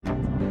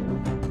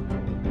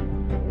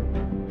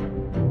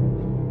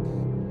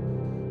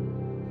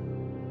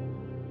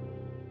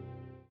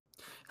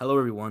Hello,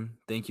 everyone.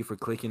 Thank you for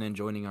clicking and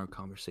joining our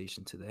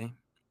conversation today.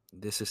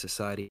 This is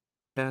Society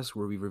Podcast,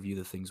 where we review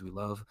the things we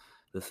love,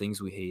 the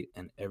things we hate,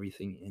 and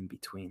everything in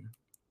between.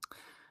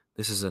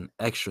 This is an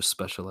extra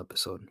special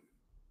episode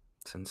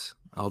since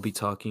I'll be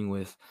talking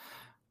with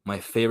my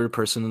favorite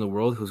person in the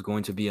world who's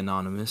going to be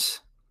anonymous,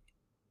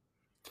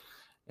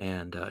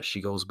 and she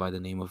goes by the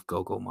name of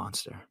Gogo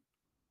Monster.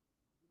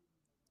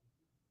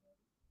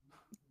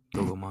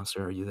 Gogo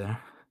Monster, are you there?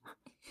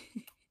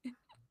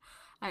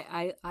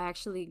 I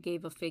actually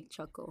gave a fake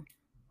chuckle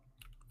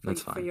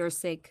That's for fine. your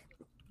sake.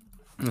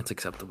 That's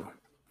acceptable.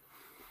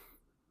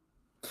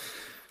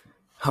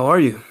 How are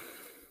you?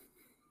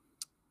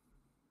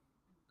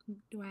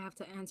 Do I have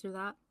to answer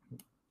that?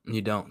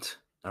 You don't.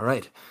 All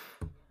right.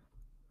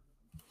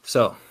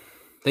 So,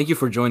 thank you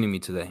for joining me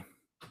today.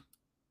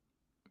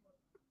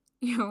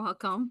 You're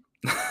welcome.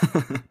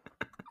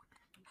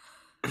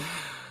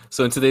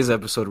 So, in today's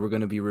episode, we're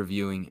going to be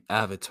reviewing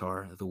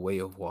Avatar: The Way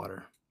of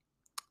Water.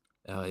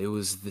 It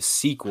was the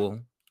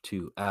sequel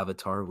to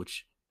Avatar,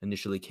 which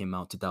initially came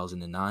out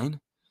 2009,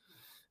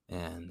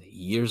 and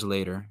years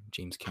later,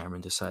 James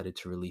Cameron decided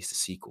to release the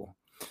sequel.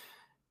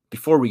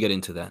 Before we get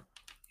into that,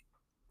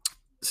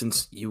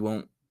 since you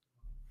won't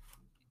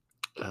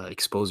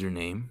expose your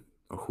name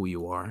or who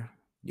you are,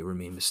 you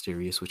remain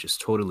mysterious, which is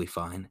totally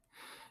fine.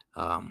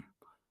 Um,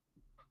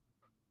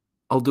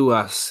 I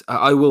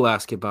will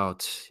ask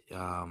about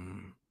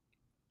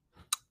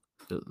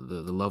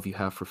the love you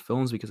have for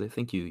films, because I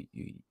think you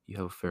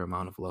have a fair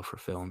amount of love for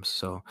films.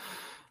 So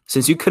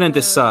since you couldn't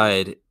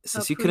decide,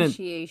 since you couldn't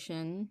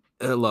Appreciation.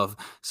 love,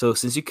 so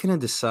since you couldn't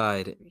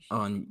decide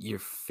on Appreciation. your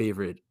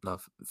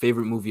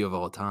favorite movie of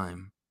all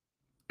time,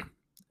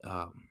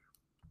 um,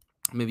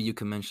 maybe you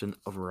can mention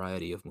a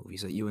variety of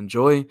movies that you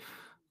enjoy,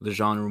 the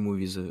genre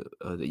movies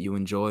that you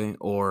enjoy,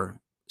 or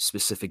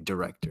specific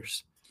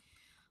directors.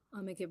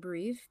 I'll make it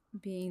brief,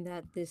 being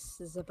that this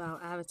is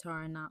about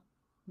Avatar and not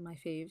my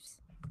faves.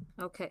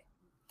 Okay,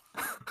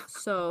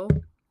 so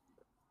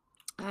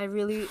I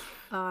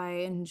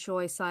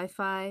enjoy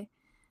sci-fi.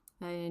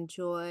 I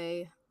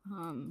enjoy.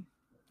 Um,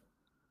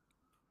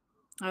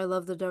 I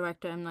love the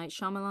director M Night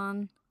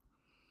Shyamalan,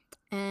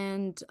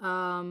 and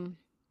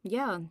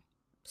yeah,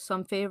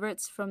 some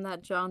favorites from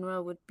that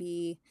genre would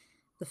be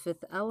The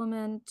Fifth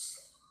Element,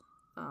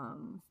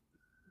 um,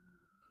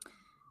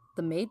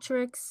 The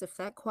Matrix, if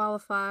that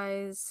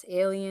qualifies,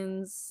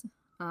 Aliens,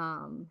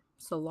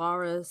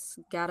 Solaris,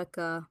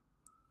 Gattaca,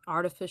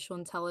 Artificial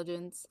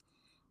Intelligence.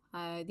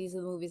 These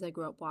are the movies I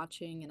grew up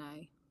watching, and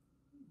I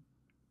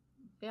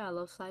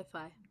love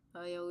sci-fi.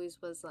 I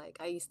always was like,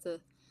 I used to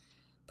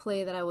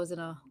play that I was in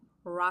a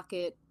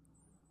rocket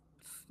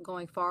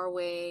going far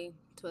away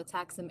to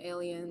attack some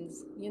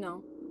aliens,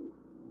 Wow,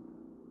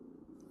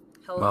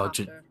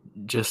 helicopter.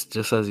 just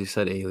as you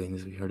said,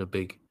 aliens. We heard a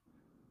big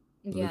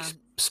Yeah,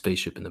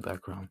 spaceship in the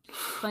background.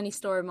 funny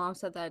story. Mom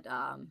said that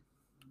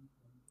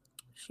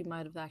she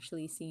might have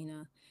actually seen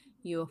a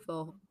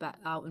UFO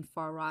out in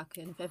Far Rock,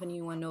 and if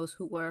anyone knows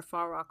where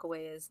Far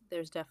Rockaway is,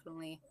 there's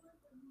definitely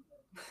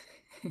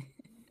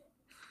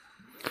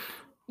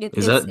it,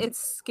 Is it's that it's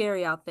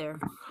scary out there.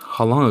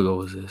 how long ago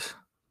was this?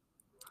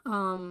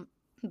 Um,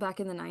 Back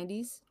in the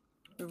 '90s,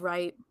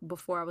 right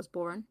before I was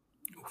born.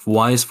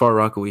 Why is Far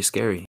Rockaway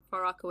scary?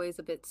 Far Rockaway is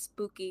a bit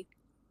spooky.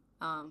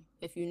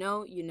 If you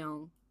know, you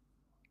know,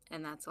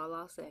 and that's all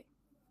I'll say.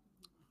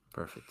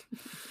 Perfect.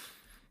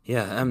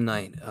 Yeah, M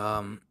Night.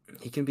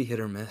 He can be hit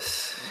or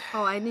miss.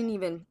 Oh, I didn't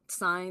even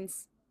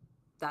Signs.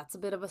 That's a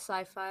bit of a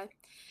sci-fi.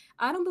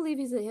 I don't believe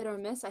he's a hit or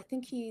miss. I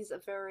think he's a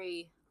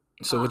very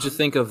So, what'd you um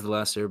think of the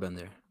Last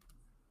Airbender?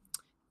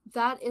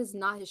 that is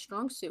not his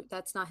strong suit.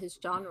 That's not his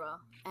genre,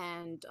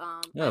 and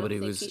I Yeah, but don't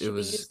think he it should be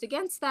was. used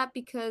against that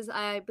because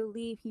I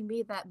believe he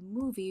made that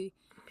movie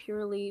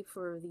purely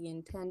for the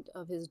intent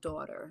of his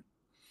daughter,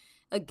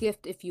 a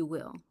gift, if you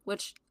will,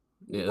 which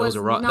Yeah, was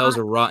that was a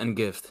not rotten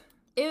gift.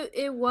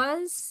 it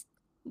was,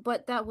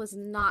 but that was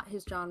not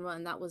his genre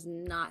and that was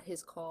not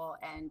his call,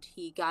 and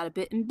he got a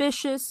bit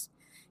ambitious.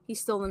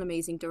 He's still an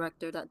amazing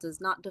director. That does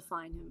not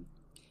define him.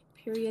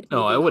 Period.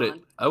 No, I Moving wouldn't.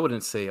 on. I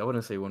wouldn't say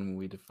one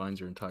movie defines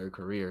your entire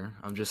career.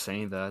 I'm just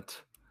saying that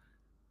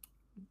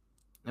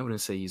I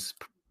wouldn't say he's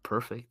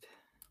perfect.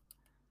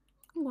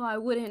 Well, I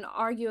wouldn't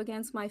argue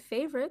against my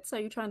favorites. Are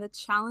you trying to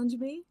challenge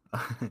me,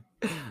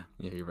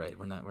 Yeah, you're right.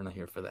 We're not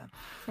here for that.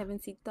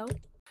 Kevincito?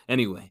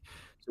 Anyway,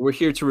 so we're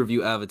here to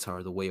review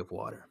Avatar: The Way of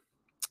Water.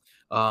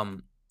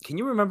 Um, can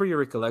you remember your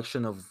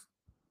recollection of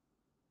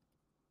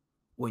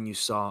when you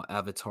saw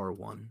Avatar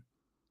 1?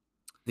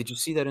 Did you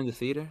see that in the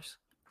theaters?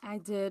 I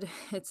did.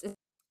 It's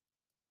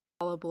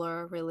all a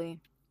blur, really.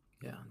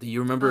 Yeah. Do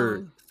you remember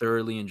Um,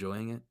 thoroughly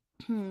enjoying it?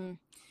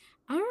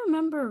 I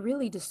remember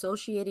really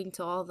dissociating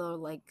to all the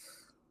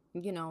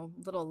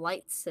little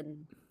lights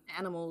and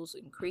animals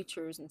and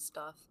creatures and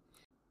stuff.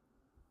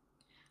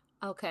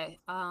 Okay.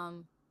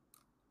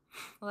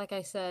 Like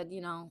I said,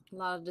 a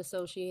lot of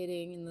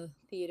dissociating in the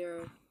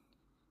theater,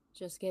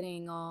 just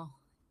getting all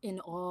in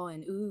awe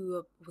and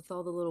ooh with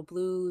all the little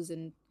blues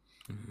and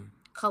Mhm.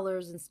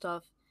 colors and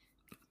stuff.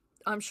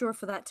 I'm sure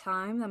for that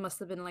time that must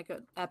have been like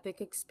an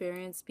epic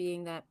experience,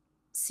 being that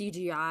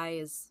CGI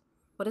is,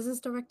 what is this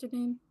director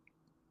name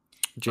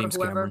or James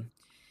whoever? Cameron.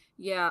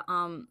 Yeah,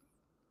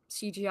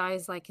 CGI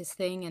is like his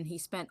thing, and he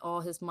spent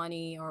all his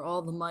money or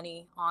all the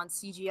money on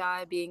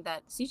CGI, being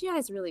that CGI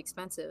is really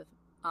expensive.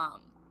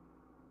 Um,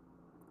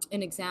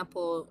 an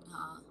example,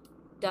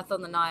 Death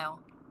on the Nile.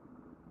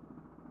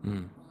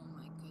 Mm. Oh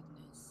my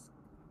goodness.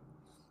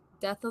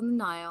 Death on the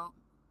Nile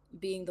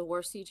being the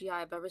worst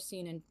CGI I've ever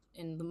seen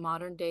in the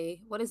modern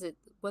day. What is it?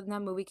 When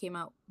that movie came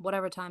out,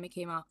 whatever time it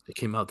came out. It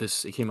came out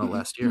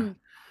last year.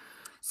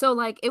 So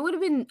like it would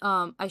have been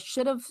I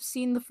should have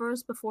seen the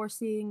first before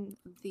seeing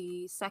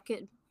the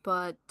second,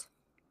 but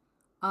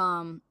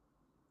um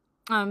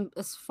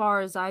as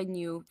far as I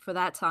knew for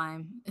that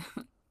time,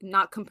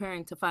 not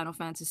comparing to Final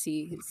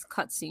Fantasy's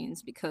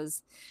cutscenes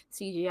because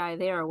CGI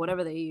there or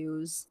whatever they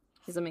use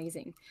is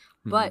amazing.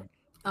 But Mhm.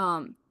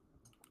 um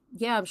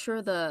yeah, I'm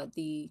sure the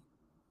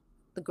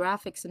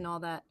graphics and all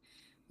that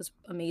was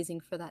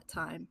amazing for that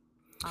time.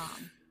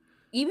 Um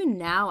Even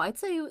now, I'd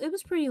say it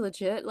was pretty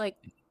legit. Like,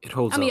 It I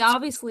holds mean, up.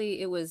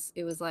 obviously it was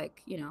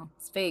like,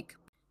 it's fake.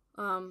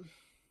 Um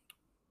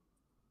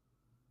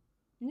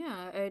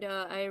yeah,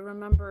 I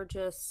remember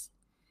just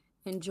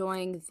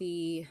enjoying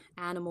the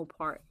animal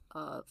part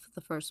of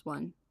the first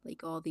one,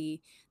 like all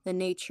the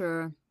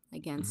nature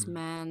against Mhm.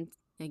 man,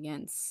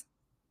 against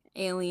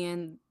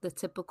alien, the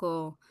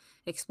typical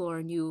explore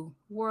a new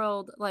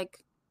world,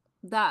 like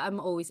that. I'm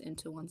always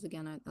into. Once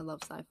again, I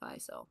love sci-fi,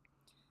 so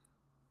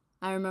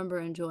I remember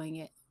enjoying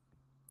it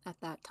at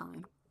that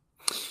time.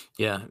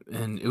 Yeah,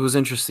 and it was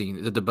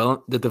interesting. The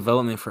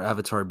development for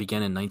Avatar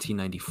began in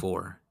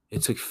 1994.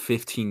 It took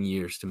 15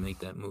 years to make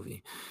that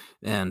movie.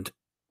 And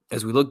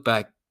as we look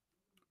back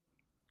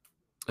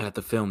at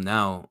the film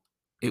now,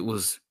 it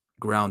was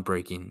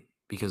groundbreaking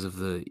because of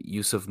the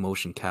use of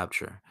motion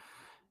capture,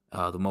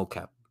 the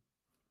mocap,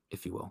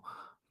 if you will.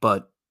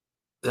 But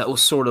that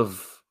was sort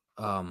of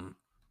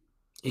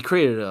it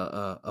created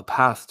a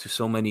path to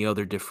so many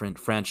other different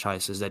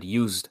franchises that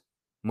used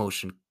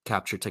motion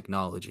capture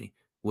technology,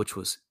 which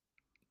was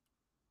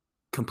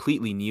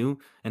completely new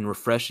and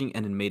refreshing,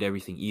 and it made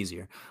everything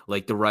easier.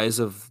 Like the Rise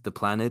of the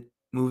Planet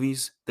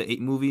movies, the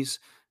 8 movies,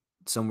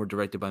 some were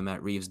directed by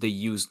Matt Reeves. They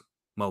used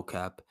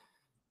mocap,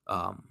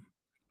 um,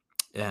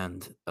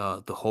 and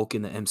the Hulk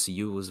in the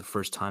MCU was the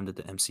first time that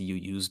the MCU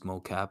used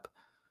mocap.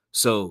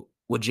 So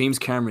what James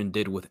Cameron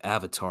did with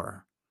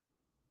Avatar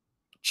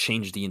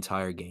changed the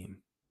entire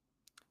game,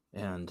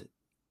 and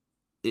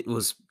it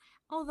was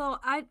Although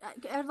I'd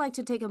like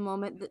to take a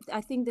moment.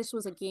 I think this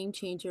was a game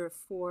changer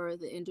for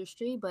the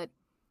industry, but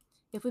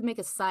if we make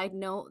a side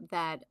note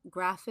that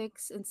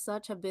graphics and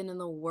such have been in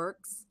the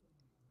works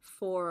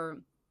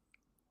for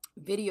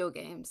video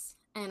games,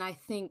 and I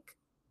think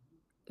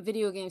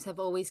video games have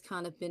always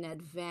kind of been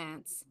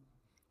advanced.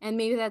 And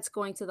maybe that's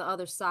going to the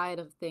other side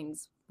of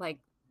things, like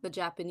the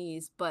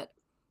Japanese, but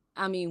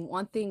I mean,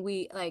 one thing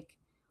we like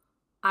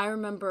I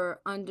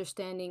remember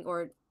understanding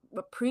or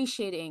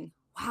appreciating,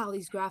 wow,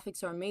 these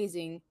graphics are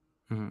amazing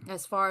mhm.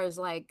 as far as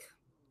like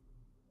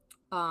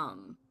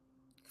um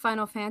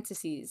Final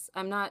Fantasies.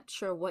 I'm not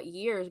sure what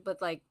years,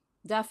 but like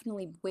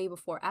definitely way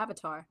before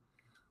Avatar.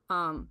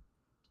 Um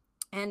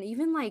and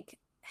even like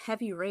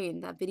Heavy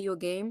Rain, that video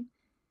game.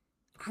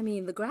 I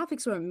mean, the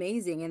graphics were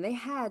amazing and they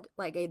had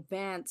like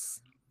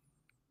advanced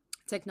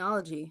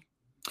technology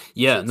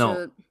Yeah, no,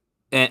 to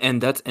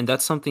and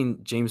that's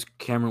something James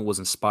Cameron was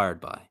inspired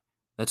by.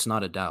 That's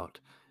not a doubt.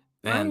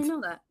 I didn't And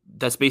know that.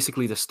 that's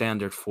basically the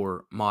standard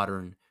for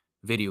modern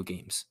video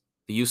games.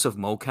 The use of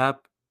mocap,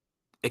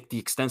 the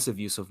extensive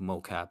use of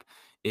mocap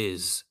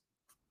is,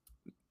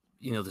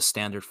 the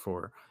standard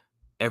for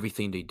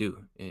everything they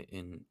do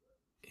in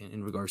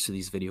regards to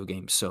these video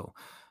games. So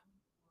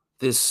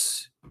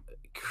this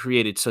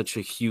created such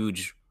a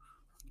huge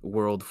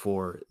world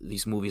for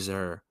these movies that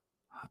are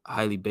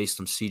highly based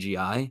on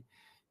CGI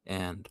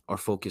and are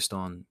focused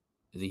on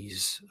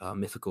these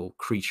mythical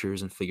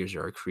creatures and figures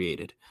that are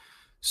created.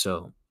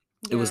 So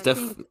it Yeah, was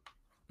definitely.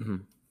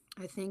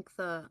 I think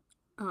the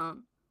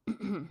um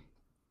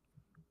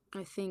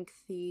I think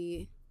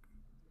the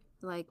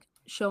like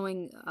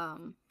showing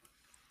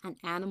an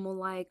animal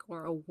like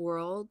or a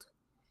world,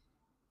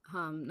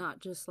 not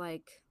just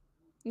like,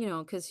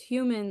 because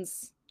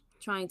humans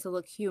trying to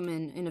look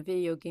human in a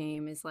video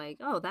game is like,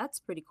 oh, that's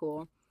pretty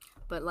cool.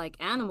 But like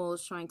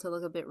animals trying to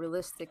look a bit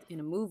realistic in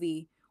a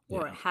movie,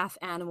 or Yeah, half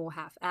animal,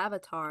 half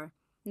avatar,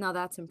 now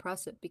that's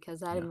impressive because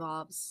that yeah,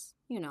 involves,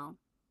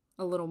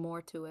 a little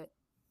more to it,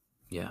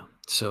 yeah.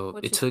 So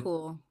which it is took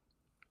cool.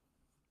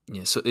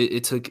 yeah, so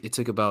it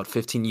took about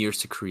 15 years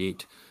to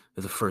create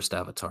the first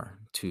Avatar,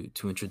 to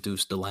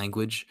introduce the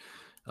language,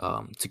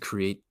 to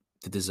create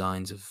the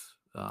designs of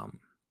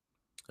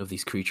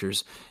these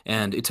creatures,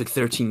 and it took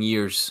 13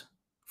 years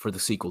for the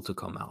sequel to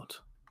come out,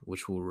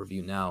 which we'll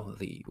review now,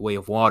 The Way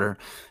of Water.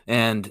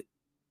 And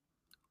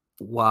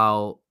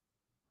while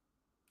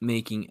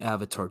making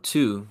Avatar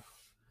 2,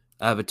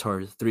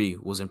 Avatar 3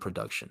 was in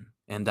production,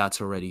 and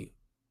that's already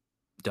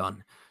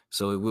done.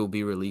 So it will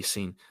be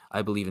releasing,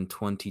 I believe, in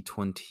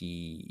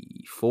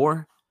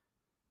 2024,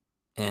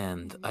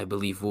 and I Mhm.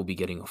 believe we'll be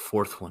getting a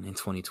fourth one in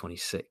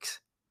 2026.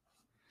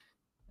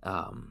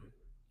 Um,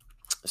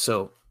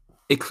 so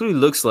it clearly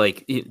looks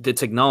like the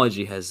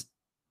technology has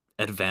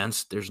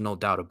advanced. There's no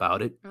doubt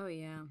about it. Oh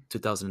yeah.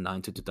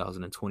 2009 to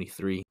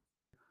 2023.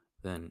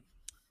 Then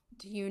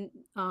Do you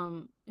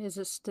is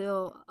it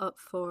still up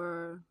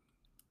for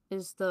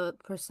is the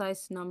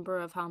precise number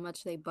of how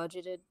much they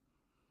budgeted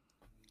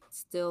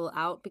still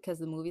out because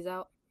the movie's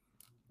out?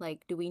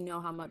 Like, do we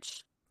know how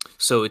much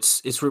so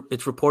it's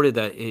reported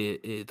that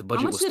the how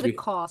budget much was did it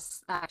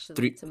cost actually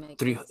three to make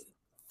three this?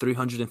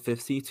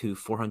 350 to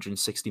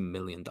 460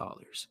 million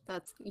dollars.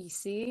 That's you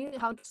see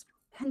how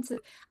expensive.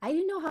 I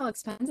didn't know how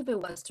expensive it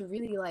was to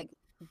really like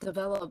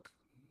develop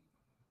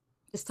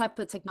this type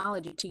of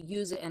technology to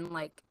use it and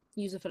like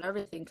use it for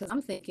everything. Because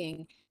I'm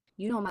thinking,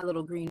 my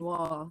little green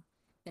wall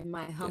in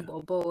my Yeah. humble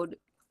abode.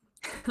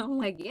 I'm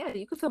like, yeah,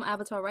 you could film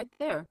Avatar right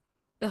there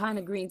behind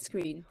a green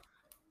screen.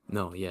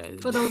 No, yeah.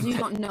 For those of you who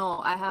don't know,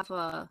 I have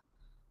a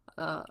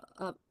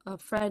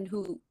friend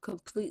who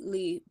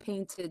completely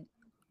painted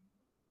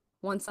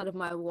one side of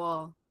my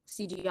wall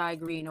CGI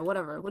green or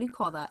whatever. What do you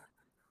call that?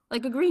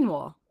 Like a green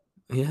wall.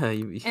 Yeah, And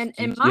you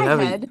in you my have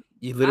head, a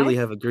you I literally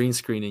have a green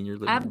screen in your I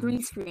living have room.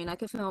 green screen. I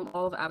could film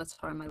all of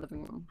Avatar in my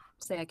living room.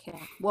 Say I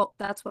can't. Well,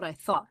 that's what I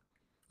thought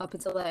up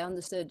until I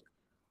understood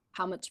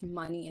how much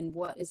money and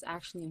what is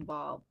actually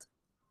involved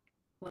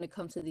when it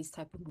comes to these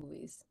type of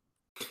movies.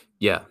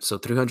 Yeah, so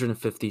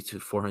 350 to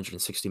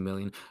 460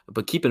 million.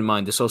 But keep in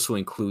mind, this also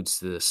includes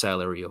the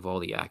salary of all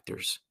the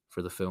actors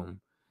for the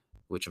film,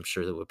 which I'm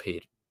sure they were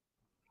paid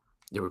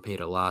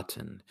a lot.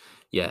 And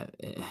yeah,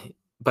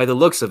 by the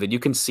looks of it, you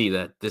can see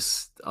that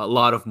this a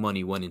lot of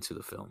money went into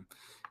the film,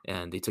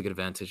 and they took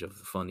advantage of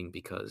the funding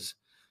because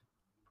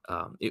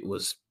it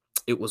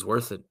was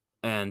worth it.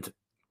 And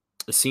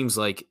it seems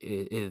like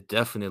it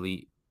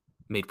definitely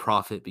made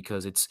profit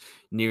because it's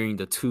nearing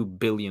the 2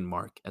 billion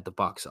mark at the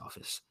box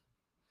office,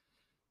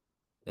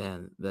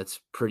 and that's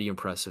pretty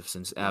impressive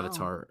since Wow.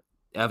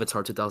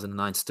 Avatar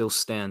 2009 still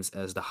stands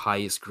as the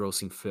highest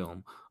grossing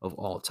film of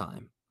all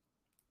time.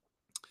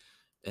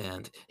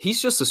 And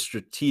he's just a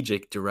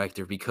strategic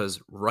director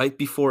because right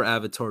before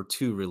Avatar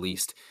 2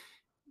 released,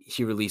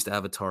 he released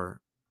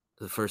Avatar,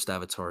 the first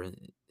Avatar,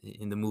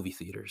 in the movie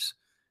theaters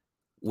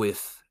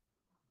with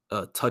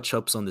touch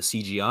ups on the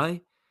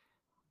CGI,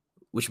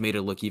 which made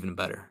it look even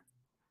better.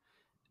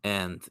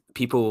 And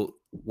people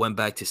went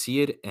back to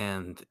see it.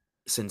 And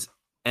since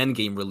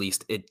Endgame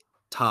released, it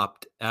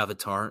topped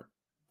Avatar.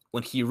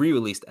 When he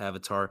re-released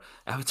Avatar,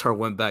 Avatar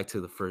went back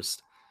to the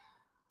first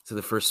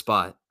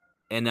spot,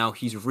 and now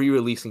he's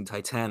re-releasing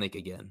Titanic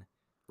again,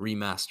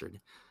 remastered.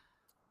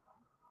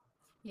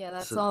 Yeah,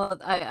 that's So all.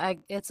 I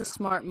it's a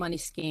smart money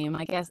scheme.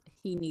 I guess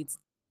he needs,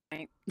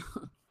 right?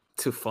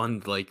 to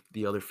fund like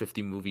the other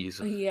 50 movies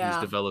he's Yeah,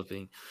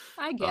 developing.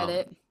 I get Um,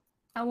 it.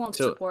 I won't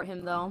so support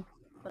him though,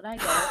 but I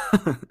get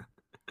it.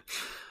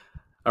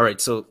 all right,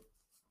 so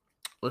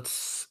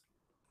let's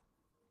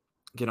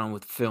get on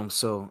with the film.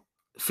 So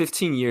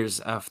 15 years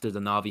after the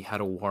Na'vi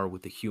had a war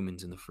with the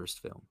humans in the first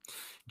film,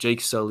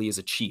 Jake Sully is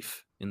a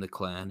chief in the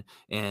clan,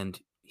 and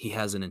he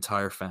has an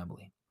entire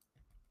family.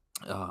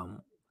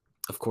 Um,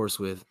 of course,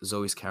 with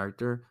Zoe's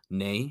character,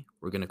 Nay,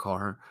 we're going to call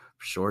her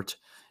for short,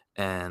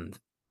 and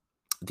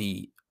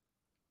the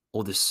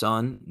oldest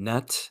son,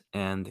 Net,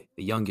 and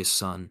the youngest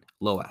son,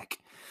 Loak,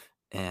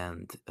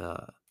 and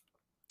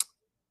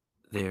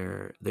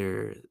their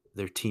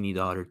teeny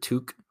daughter,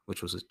 Took,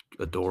 which was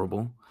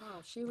adorable,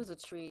 Oh, she was a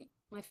treat.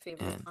 My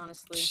favorite, and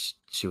honestly.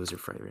 she was her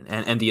favorite,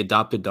 and the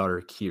adopted daughter,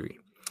 Kiri.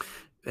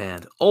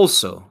 And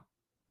also,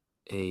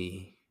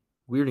 a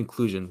weird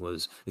inclusion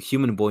was a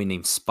human boy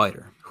named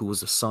Spider, who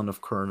was the son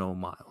of Colonel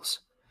Miles.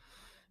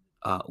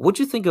 What'd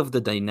you think of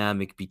the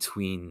dynamic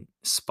between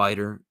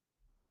Spider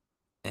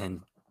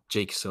and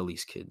Jake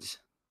Sully's kids?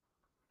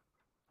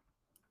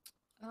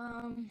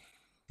 Um,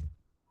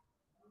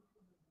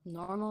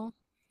 Normal,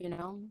 you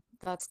know,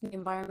 that's the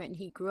environment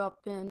he grew up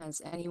in,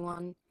 as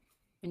anyone,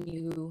 and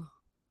you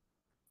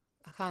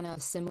kind of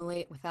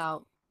assimilate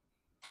without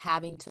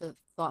having to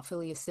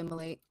thoughtfully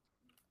assimilate.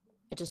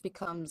 It just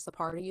becomes a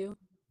part of you.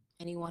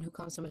 Anyone who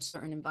comes from a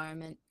certain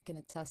environment can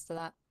attest to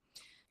that.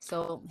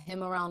 So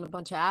him around a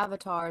bunch of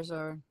avatars,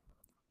 or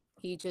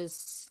he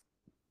just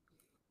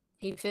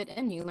he fit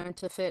in. He learned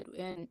to fit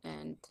in,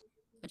 and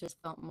it just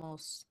felt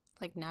most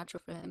like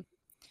natural for him.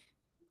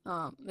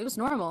 It was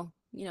normal.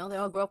 They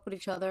all grew up with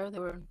each other. They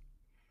were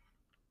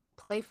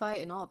play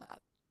fight and all that.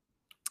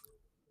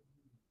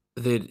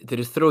 Did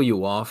it throw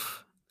you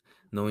off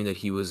knowing that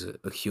he was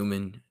a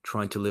human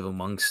trying to live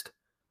amongst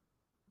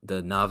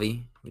the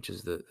Navi, which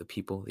is the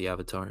people, the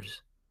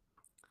avatars?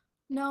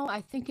 No,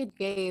 I think it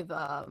gave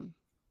us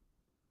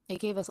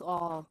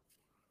all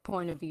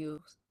point of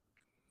views.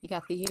 You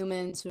got the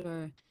humans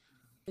who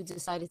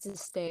decided to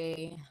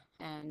stay,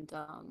 and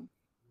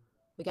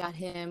we got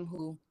him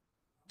who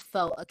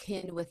felt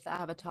akin with the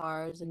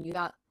avatars, and you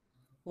got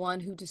one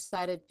who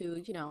decided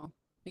to,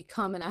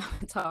 become an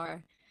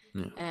avatar.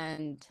 Yeah.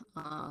 and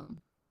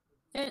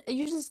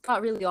you just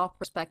got really all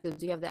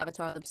perspectives. You have the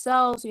Avatar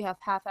themselves. You have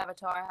half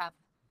Avatar, half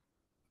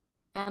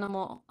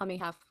animal. I mean,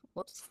 half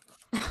whoops,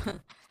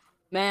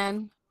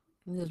 man.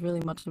 There's really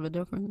much of a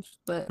difference,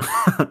 but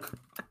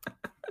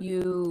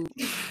you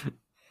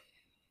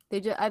they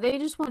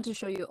just wanted to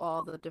show you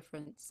all the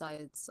different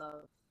sides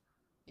of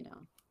you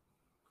know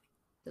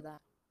to that.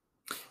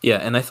 Yeah,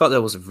 and I thought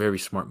that was a very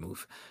smart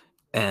move.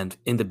 And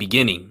in the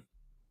beginning,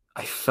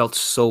 I felt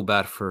so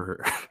bad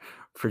for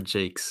for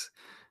Jake's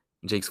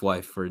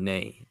wife, for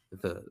Nay,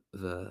 the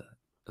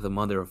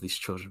mother of these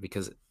children,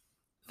 because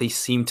they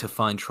seemed to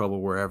find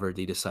trouble wherever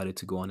they decided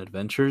to go on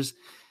adventures,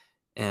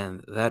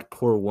 and that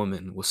poor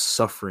woman was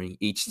suffering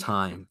each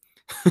time.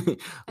 As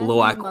any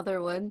Loak,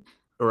 mother would.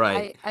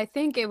 right? I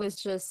think it was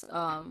just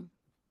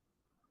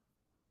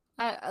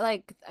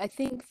I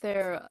think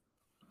they're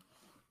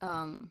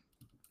um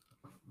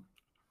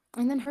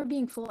and then her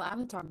being full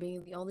Avatar,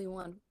 being the only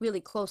one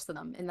really close to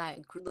them in that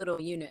little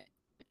unit.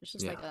 It's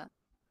just Yeah, like a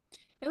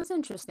it was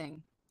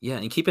interesting. yeah,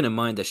 and keeping in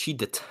mind that she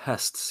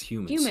detests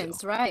humans still.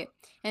 Humans, right?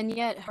 And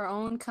yet her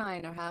own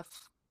kind are half,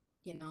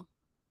 you know.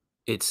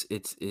 It's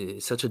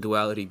such a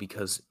duality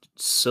because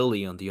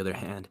Sully, on the other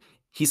hand,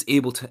 he's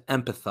able to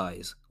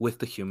empathize with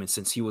the human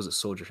since he was a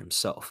soldier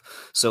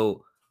himself.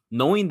 So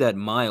knowing that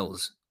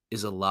Miles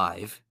is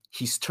alive,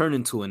 he's turned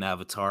into an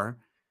avatar.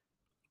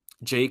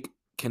 Jake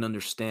can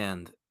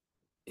understand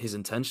his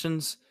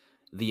intentions,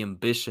 the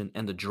ambition,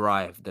 and the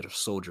drive that a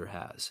soldier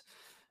has.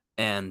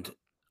 And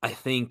I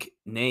think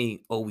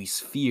Nay always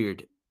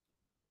feared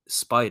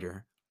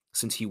Spider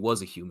since he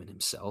was a human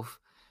himself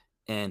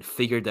and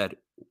figured that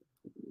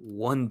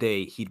one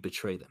day he'd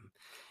betray them.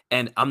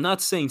 And I'm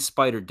not saying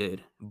Spider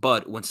did,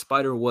 but when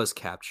Spider was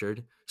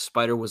captured,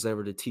 Spider was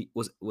able to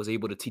was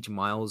able to teach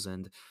Miles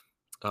and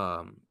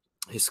um,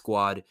 his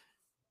squadron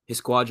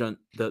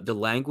the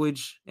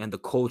language and the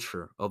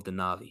culture of the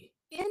Navi.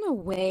 In a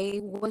way,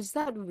 was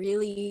that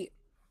really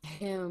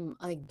him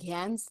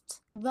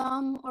against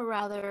them, or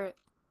rather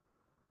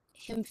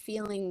him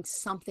feeling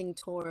something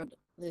toward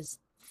this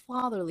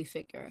fatherly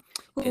figure,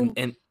 whom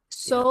And yeah,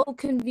 so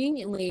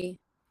conveniently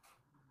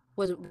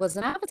was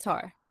an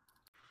avatar?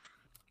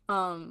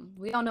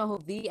 We all know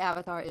who the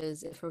Avatar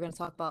is if we're going to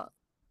talk about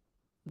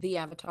the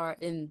Avatar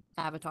in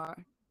Avatar.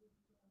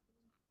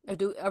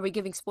 Are we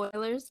giving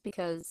spoilers?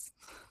 Because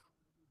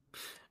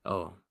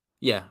oh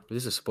yeah,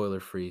 this is spoiler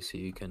free, so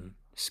you can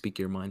speak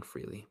your mind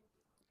freely.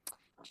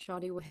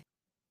 Shawty will hit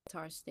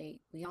Avatar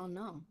state. We all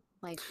know.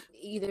 Like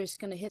either it's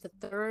going to hit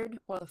the third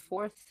or the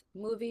fourth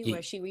movie where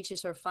He, she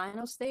reaches her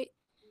final state.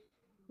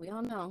 We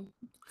all know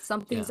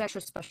something's yeah,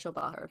 extra special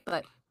about her.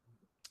 But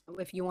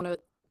if you want to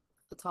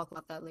talk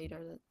about that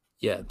later,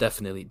 yeah,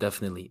 definitely,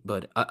 definitely.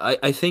 But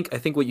I think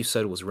what you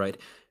said was right.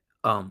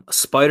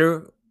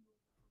 Spider,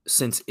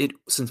 since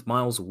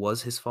Miles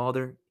was his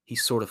father, he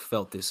sort of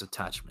felt this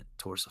attachment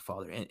towards the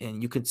father,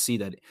 and you could see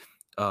that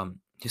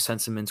his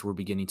sentiments were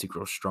beginning to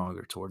grow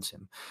stronger towards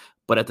him.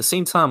 But at the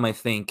same time, I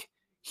think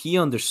he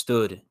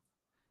understood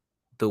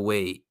the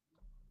way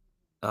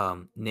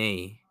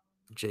Nay,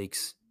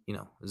 Jake's,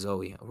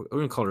 Zoe. We're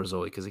gonna call her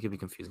Zoe because it could be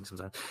confusing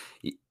sometimes.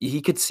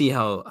 He could see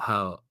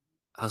how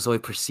Zoe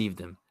perceived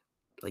him.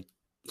 Like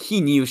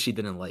he knew she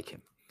didn't like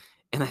him,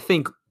 and I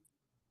think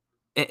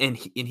and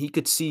he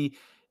could see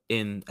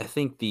in I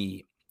think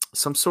the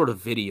some sort of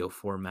video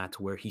format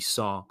where he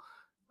saw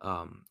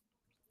um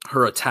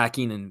her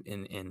attacking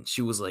and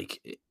she was like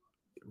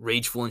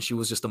rageful and she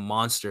was just a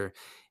monster.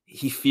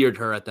 He feared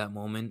her at that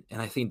moment, and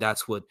I think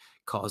that's what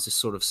caused this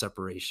sort of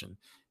separation.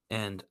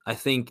 And I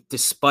think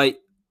despite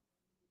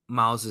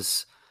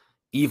Miles's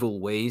evil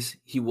ways,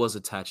 he was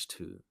attached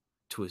to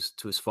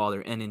his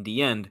father, and in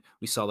the end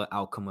we saw the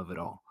outcome of it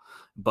all.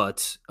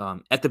 But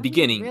at the I mean,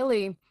 beginning.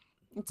 really,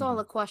 it's all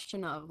Mhm. a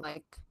question of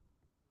like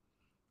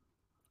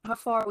how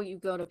far will you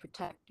go to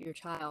protect your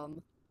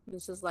child?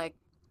 This is like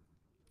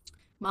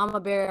mama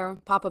bear,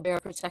 papa bear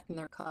protecting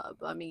their cub.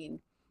 I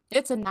mean,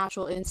 it's a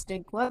natural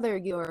instinct, whether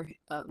you're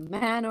a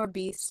man or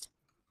beast,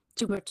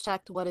 to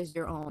protect what is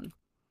your own.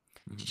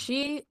 Mhm.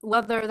 She,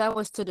 whether that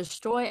was to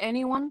destroy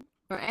anyone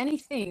or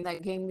anything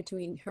that came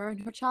between her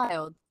and her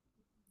child,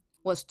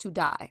 was to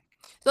die.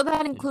 So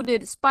that Yeah.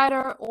 included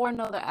Spider or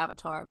another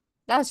avatar.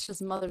 That's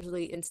just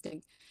motherly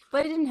instinct.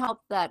 But it didn't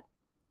help that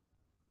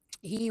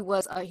he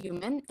was a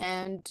human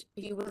and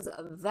he was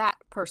that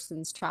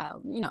person's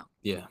child.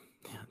 Yeah,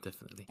 yeah,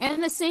 definitely.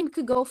 And the same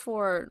could go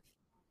for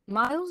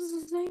Miles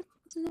is his name?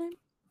 What's his name?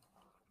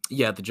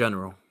 Yeah, the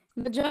general.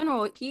 The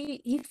general,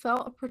 he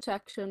felt a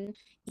protection,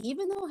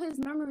 even though his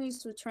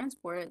memories were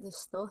transported, they're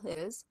still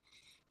his.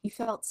 He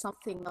felt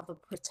something of a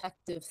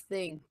protective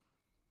thing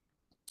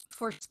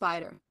for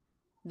Spider.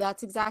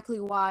 That's exactly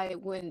why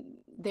when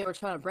they were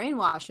trying to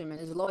brainwash him and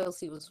his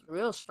loyalty was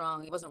real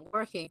strong, it wasn't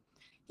working.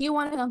 He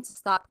wanted them to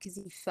stop because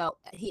he felt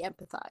that he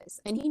empathized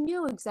and he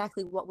knew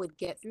exactly what would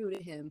get through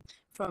to him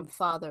from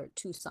father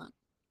to son.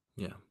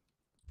 Yeah.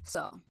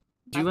 So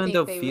Did I you end think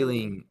up they really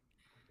feeling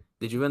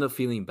did you end up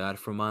feeling bad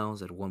for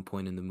Miles at one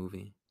point in the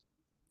movie?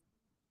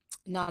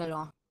 not at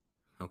all.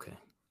 Okay.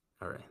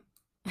 All right.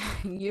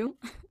 You?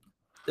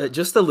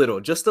 Just a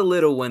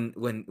little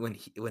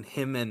when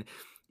him and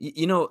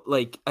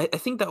like I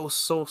think that was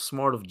so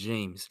smart of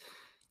James.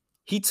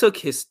 He took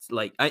his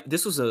like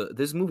this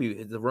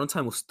movie, the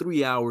runtime was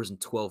 3 hours and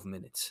 12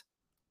 minutes.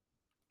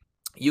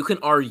 You can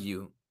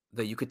argue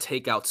that you could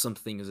take out some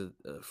things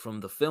from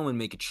the film and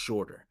make it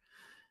shorter.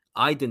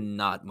 I did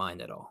not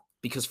mind at all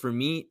because for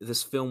me,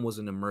 this film was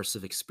an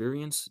immersive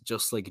experience,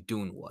 just like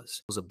Dune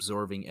was. I was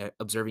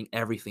observing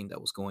everything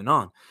that was going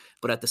on,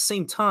 but at the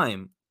same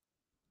time,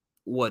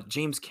 what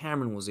James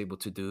Cameron was able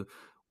to do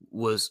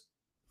was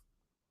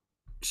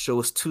show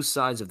us two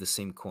sides of the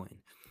same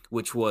coin,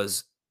 which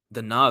was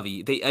the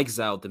Navi. They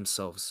exiled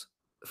themselves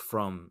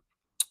from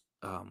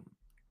um,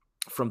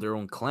 from their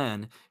own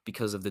clan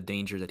because of the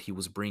danger that he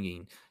was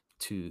bringing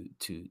to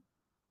to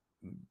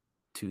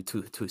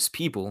to his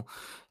people,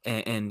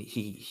 and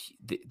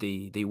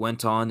they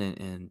went on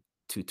and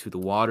to the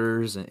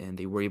waters, and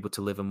they were able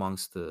to live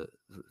amongst the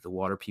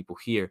water people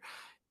here,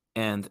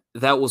 and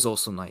that was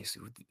also nice.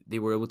 They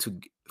were able to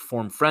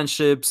form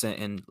friendships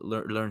and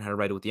learn how to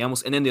ride with the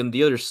animals, and then on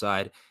the other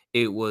side,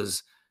 it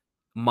was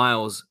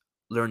Miles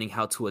learning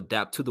how to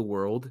adapt to the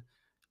world,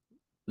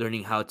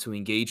 learning how to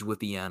engage with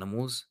the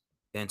animals,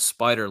 and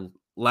Spider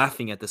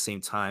laughing at the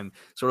same time,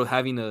 sort of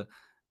having a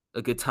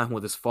good time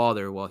with his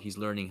father while he's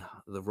learning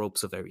the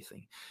ropes of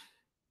everything.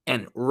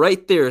 And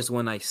right there is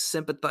when I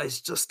sympathize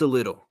just a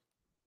little.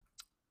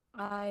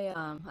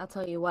 I'll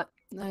tell you what,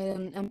 I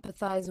didn't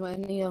empathize with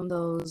any of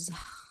those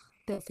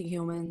filthy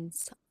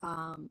humans.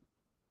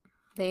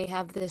 They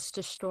have this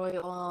destroy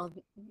all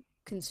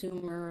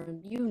consumer,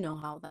 you know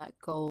how that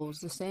goes.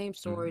 The same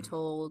story Mhm.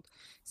 told,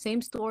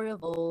 same story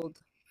of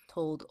old,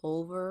 told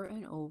over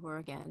and over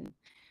again.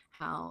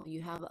 How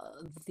you have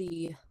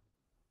these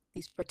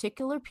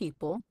particular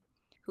people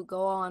who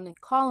go on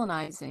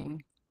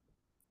colonizing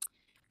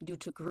due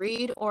to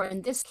greed, or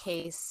in this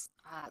case,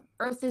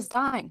 Earth is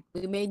dying.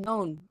 We made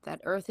known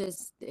that Earth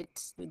is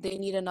it's they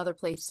need another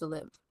place to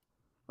live,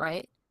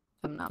 right?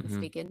 If I'm not Mhm.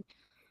 mistaken.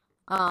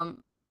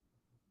 Um,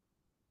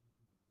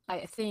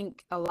 I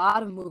think a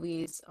lot of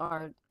movies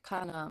are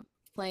kind of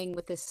playing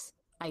with this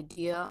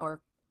idea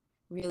or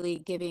really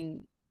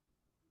giving,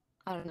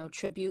 I don't know,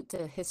 tribute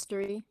to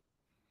history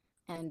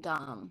and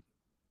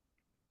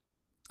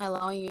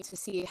allowing you to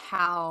see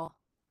how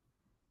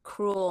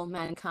cruel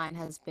mankind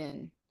has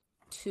been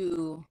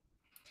to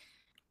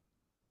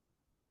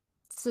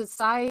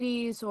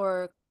societies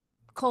or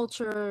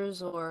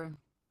cultures or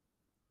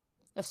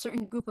a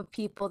certain group of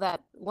people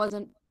that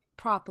wasn't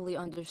properly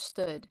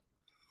understood.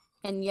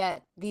 And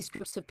yet, these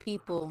groups of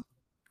people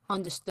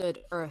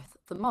understood Earth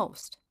the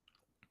most.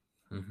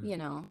 Mhm. You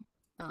know,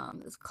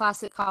 it's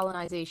classic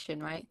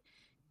colonization, right?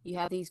 You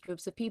have these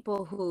groups of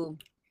people who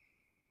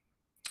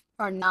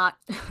are not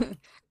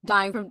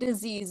dying from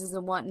diseases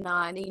and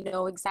whatnot. And they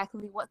know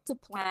exactly what to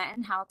plant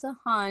and how to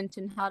hunt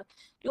and how to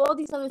do all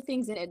these other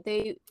things. And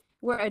they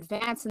were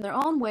advanced in their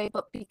own way,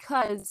 but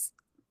because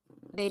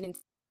they didn't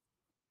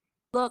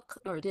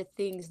look or did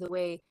things the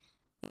way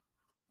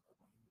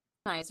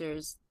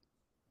colonizers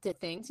did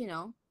things,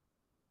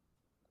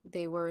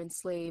 they were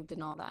enslaved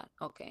and all that.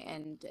 Okay,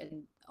 and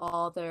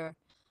all their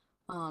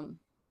um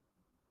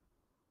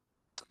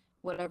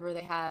whatever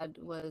they had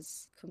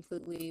was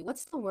completely,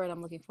 what's the word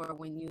I'm looking for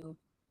when you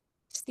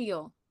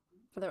steal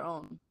for their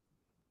own,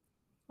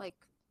 like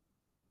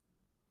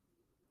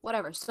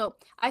whatever. So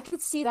I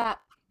could see that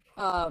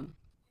um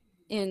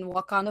in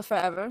Wakanda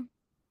Forever.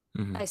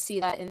 I Mhm. see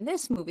that in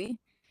this movie,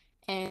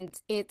 and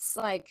it's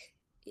like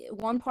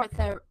one part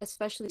that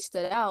especially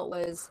stood out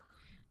was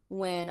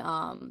when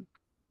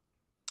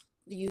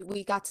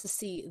we got to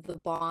see the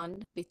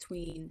bond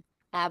between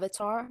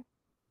Avatar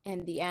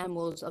and the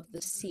animals of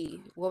the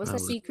sea. What was That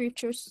the was sea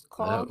creatures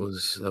called?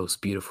 that was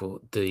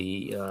beautiful.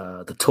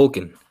 The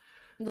token.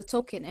 The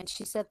token. And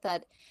she said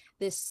that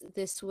this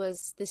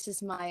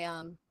is my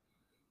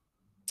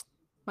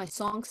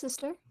song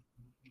sister,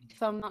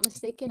 if I'm not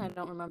mistaken. I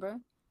don't remember.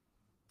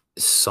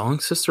 Song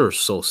sister or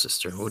soul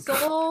sister?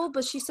 Soul,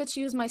 but she said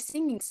she was my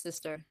singing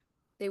sister.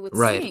 They would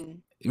Right.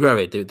 sing.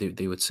 Right.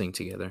 They would sing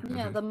together.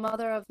 Yeah, Hmm. the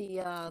mother of the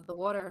That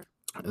water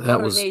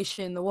was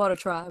nation, the water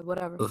tribe,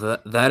 whatever.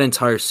 that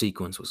entire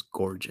sequence was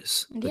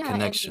gorgeous. The Yeah,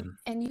 connection.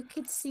 and you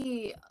could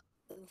see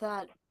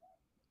that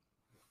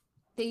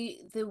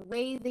the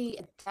way they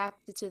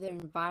adapted to their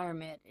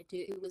environment,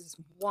 it was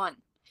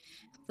one.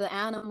 The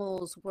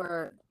animals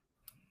were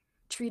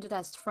treated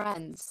as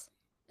friends.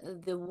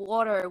 The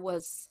water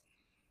was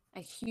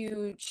a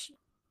huge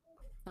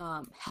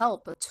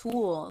help, a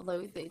tool.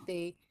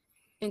 They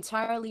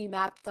entirely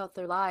mapped out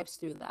their lives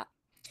through that.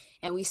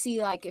 And we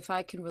see, like, if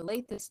I can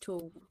relate this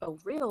to a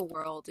real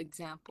world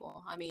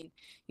example, I mean,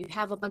 you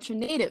have a bunch of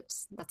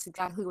natives. That's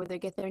exactly where they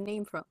get their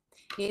name from.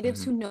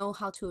 Natives Hmm. who know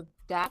how to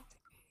adapt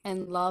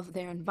and love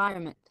their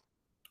environment.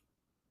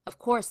 Of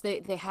course,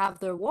 they have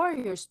their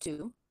warriors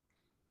too.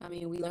 I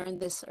mean, we learned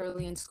this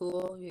early in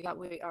school.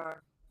 We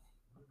are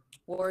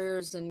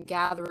warriors and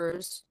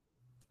gatherers.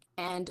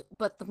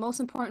 But the most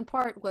important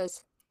part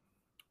was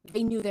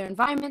they knew their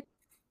environment,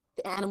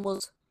 the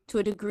animals to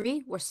a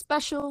degree were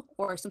special,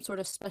 or some sort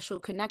of special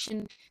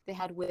connection they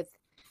had with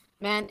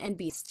man and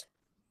beast.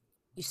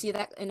 You see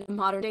that in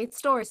modern day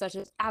stories such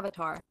as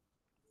Avatar,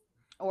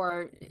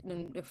 or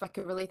if I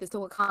could relate this to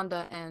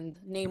Wakanda and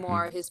Hmm.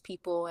 Namor, his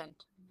people, and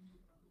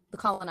the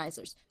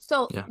colonizers.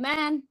 So, Yeah.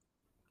 man,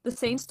 the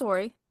same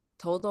story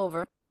told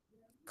over,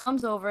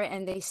 comes over,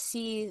 and they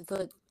see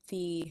the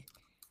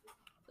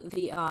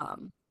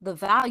the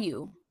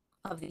value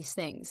of these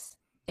things.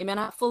 They may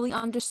not fully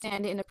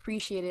understand it and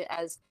appreciate it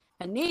as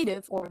a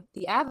native or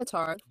the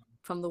avatar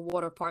from the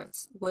water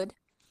parts would,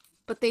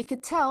 but they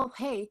could tell,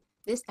 hey,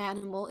 this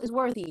animal is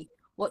worthy.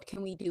 What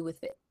can we do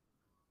with it?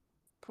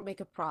 Make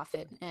a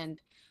profit. And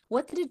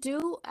what did it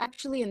do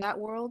actually in that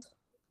world?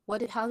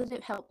 How did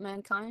it help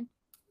mankind?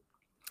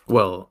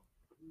 Well,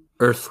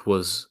 Earth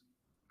was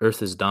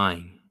Earth is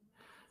dying.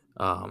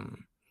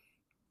 Um,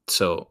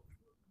 so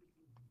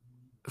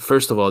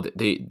first of all,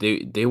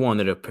 they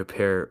wanted to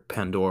prepare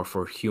Pandora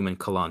for human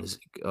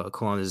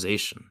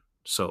colonization,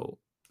 so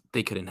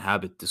they could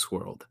inhabit this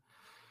world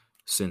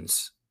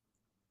since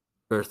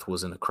Earth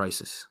was in a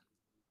crisis.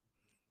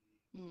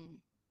 Mm,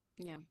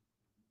 yeah.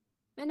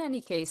 In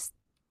any case,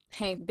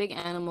 hey, big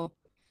animal,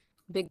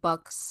 big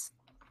bucks.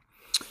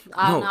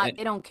 No,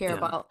 They don't care yeah,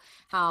 about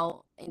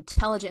how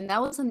intelligent.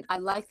 That was I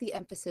like the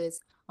emphasis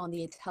on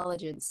the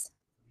intelligence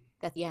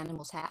that the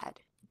animals had,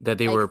 that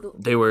like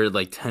they were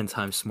like 10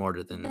 times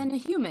smarter than a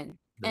human.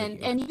 than a And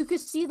human. you could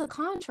see the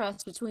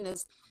contrast between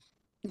this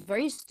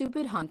very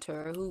stupid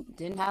hunter who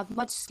didn't have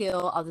much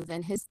skill other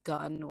than his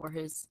gun or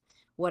his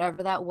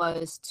whatever that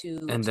was to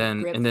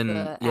grip And then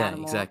the yeah,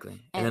 animal, exactly.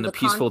 And then and the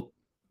con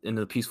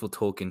the peaceful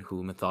Tolkien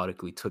who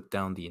methodically took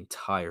down the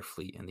entire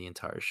fleet and the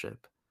entire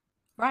ship.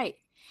 right.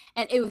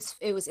 And it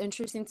was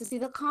interesting to see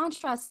the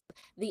contrast.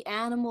 The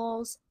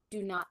animals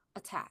do not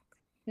attack.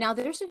 Now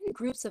there's certain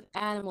groups of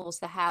animals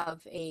that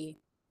have a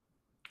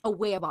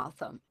way about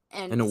them,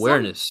 and And some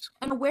awareness.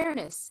 an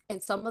awareness,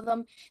 and some of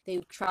them, they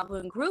travel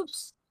in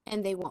groups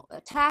and they won't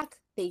attack.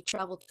 They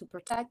travel to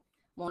protect,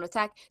 won't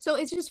attack. So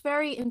it's just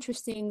very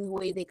interesting the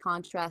way they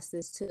contrast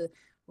this to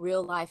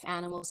real life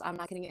animals. I'm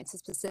not going to get into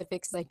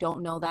specifics, I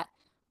don't know that,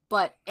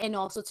 but and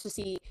also to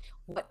see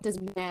what does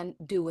man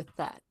do with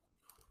that.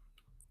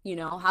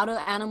 How do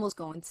animals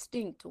go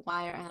extinct?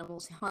 Why are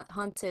animals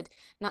hunted?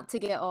 Not to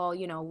get all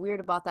weird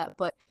about that,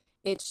 but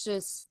it's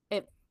just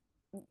it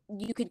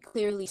you could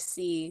clearly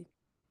see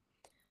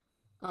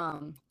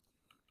um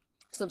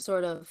some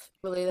sort of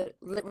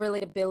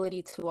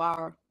relatability to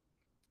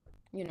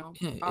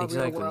Yeah, our real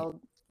exactly.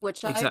 world,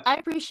 which Exactly. I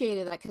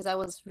appreciated that, because I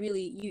was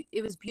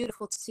it was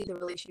beautiful to see the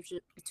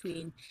relationship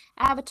between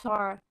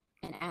Avatar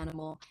and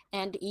animal,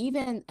 and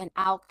even an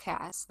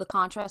outcast, the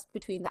contrast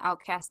between the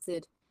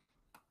outcasted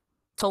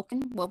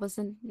Tolkien, what was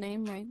the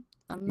name, right?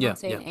 I'm Yeah, not yeah.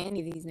 saying any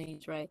of these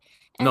names right.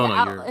 And No, no,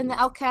 the you're yeah.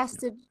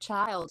 outcasted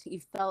child, he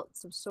felt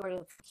some sort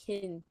of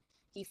kin.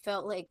 He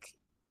felt like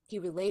he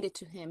related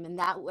to him, and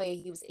that way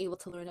he was able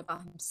to learn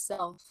about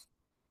himself.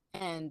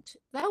 And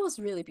that was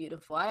really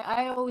beautiful.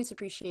 I always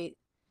appreciate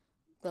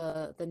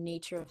the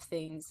nature of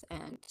things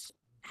and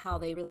how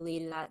they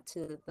related that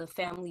to the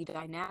family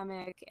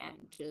dynamic and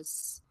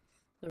just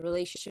the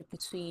relationship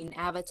between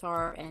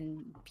Avatar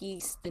and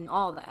Beast and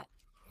all that.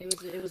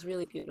 It was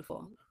really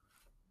beautiful.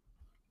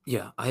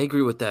 Yeah, I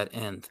agree with that.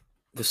 And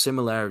the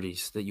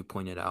similarities that you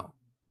pointed out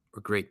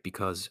were great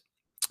because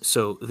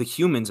so the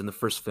humans in the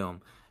first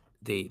film,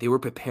 they were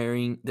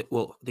preparing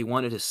well, they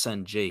wanted to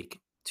send Jake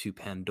to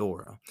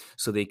Pandora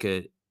so they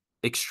could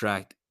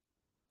extract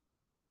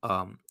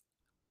um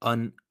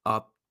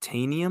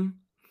unobtainium,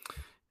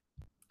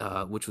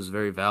 which was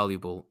very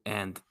valuable,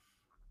 and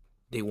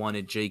they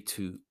wanted Jake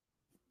to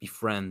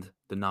befriend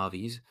the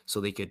Navis so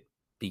they could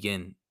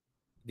begin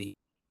the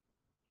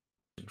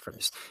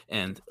first.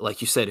 And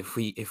like you said, if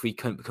we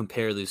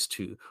compare this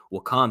to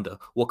Wakanda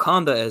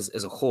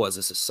as a whole, as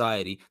a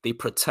society, they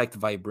protect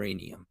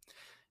vibranium,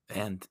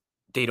 and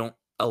they don't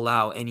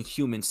allow any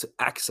humans to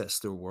access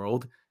their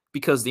world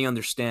because they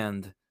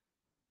understand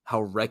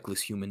how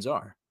reckless humans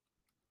are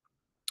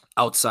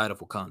outside of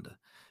Wakanda.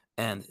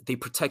 And they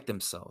protect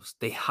themselves.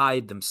 They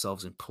hide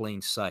themselves in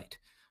plain sight,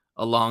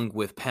 along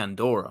with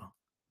Pandora.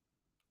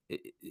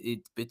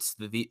 It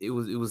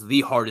was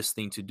the hardest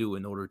thing to do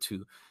in order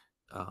to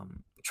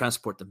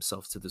transport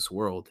themselves to this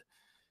world.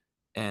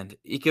 And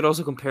you could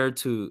also compare it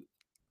to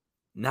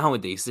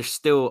nowadays. There's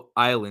still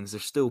islands.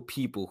 There's still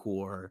people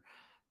who are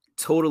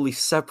totally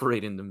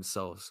separating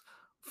themselves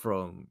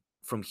from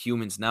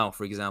humans now.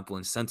 For example,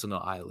 in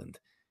Sentinel Island,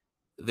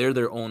 they're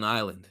their own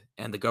island,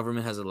 and the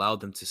government has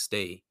allowed them to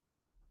stay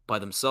by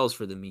themselves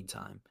for the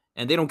meantime,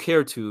 and they don't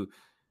care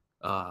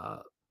uh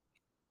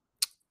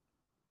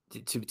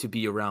to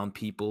be around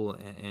people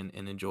and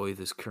enjoy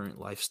this current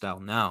lifestyle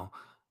now.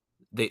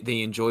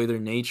 They enjoy their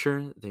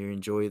nature, they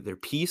enjoy their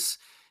peace,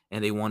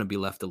 and they want to be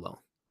left alone.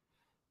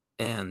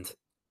 And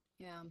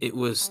Yeah. it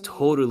was I mean,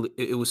 totally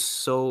it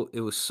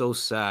was so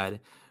sad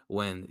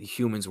when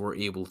humans were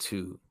able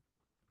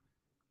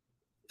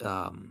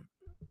um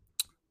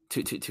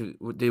to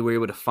they were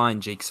able to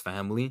find Jake's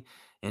family,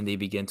 and they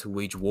began to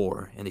wage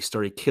war, and they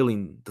started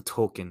killing the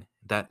Tolkien.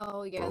 That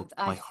Oh yeah, broke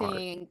my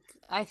heart.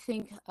 I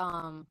think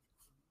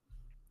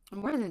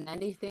more than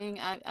anything,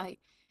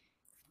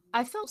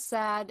 I felt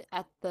sad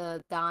at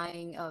the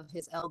dying of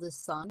his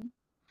eldest son.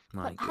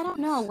 But My I don't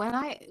know, goodness. when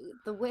I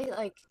the way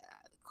like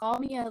call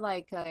me a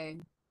like a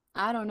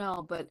I don't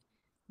know, but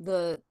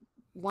the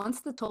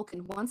once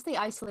they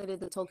isolated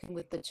the token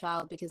with the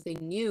child because they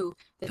knew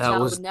the That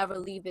child would was never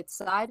leave its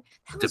side,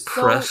 that was so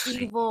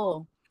depressing.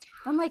 evil.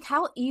 I'm like,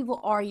 how evil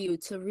are you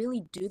to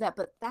really do that?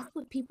 But that's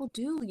what people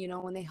do,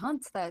 when they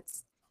hunt.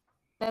 That's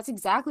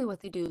exactly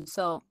what they do.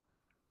 So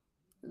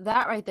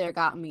that right there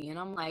got me, and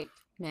I'm like,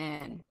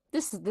 man,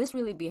 this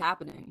really be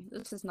happening.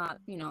 This is not,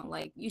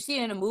 like you see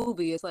it in a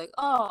movie. It's like,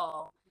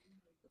 oh,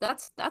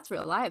 that's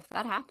real life.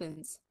 That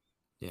happens.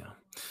 Yeah.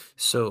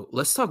 So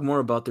let's talk more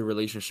about the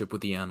relationship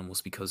with the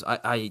animals because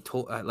like I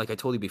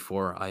told you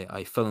before,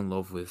 I fell in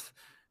love with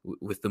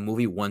the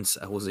movie once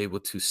I was able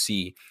to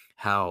see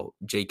how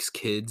Jake's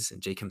kids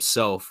and Jake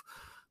himself,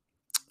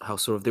 how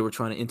sort of they were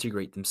trying to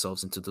integrate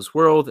themselves into this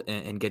world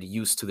and get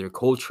used to their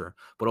culture,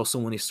 but also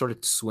when they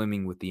started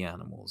swimming with the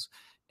animals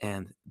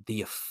and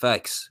the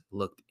effects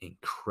looked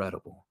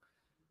incredible.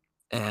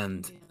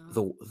 And Yeah.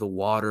 the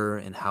water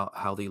and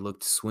how they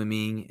looked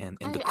swimming and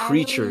the I really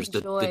creatures,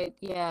 enjoyed,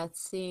 yeah,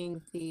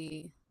 seeing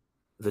the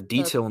the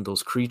detail in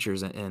those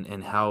creatures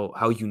and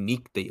how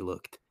unique they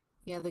looked.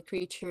 yeah, the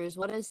creatures.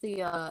 What is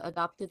the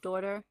adopted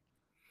daughter?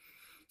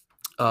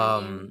 Her name?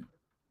 Um,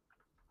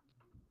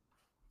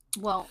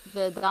 Well,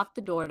 the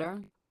adopted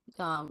daughter,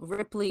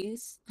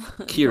 Ripley's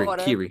Kiri,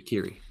 daughter, Kiri,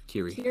 Kiri,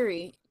 Kiri.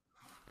 Kiri.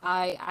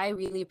 I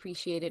really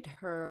appreciated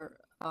her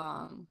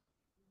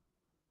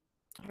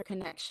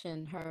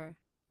connection, her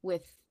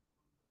with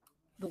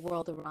the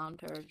world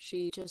around her.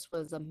 She just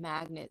was a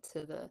magnet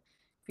to the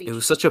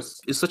creatures.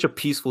 It's such a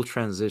peaceful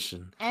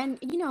transition. And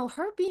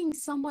her being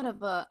somewhat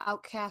of a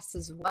outcast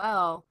as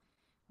well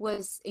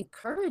was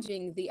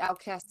encouraging the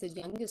outcasted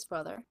youngest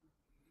brother.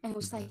 And it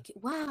was Mhm. like,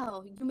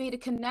 wow, you made a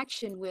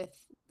connection with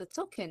the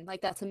token.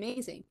 Like, that's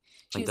amazing.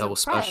 Like that was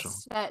special.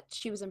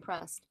 She was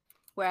impressed.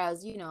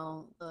 Whereas,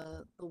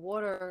 the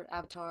water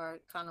avatar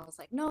kind of was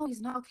like, no, he's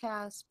an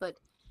outcast, but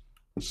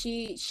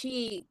she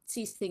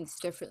sees things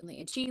differently,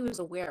 and she was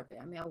aware of it.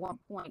 I mean, at one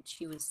point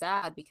she was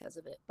sad because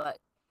of it, but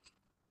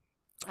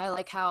I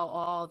like how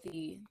all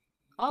the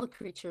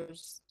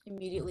creatures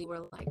immediately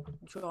were like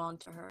drawn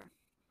to her,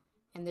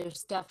 and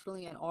there's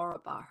definitely an aura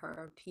about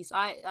her. Peace.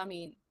 I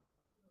mean,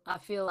 I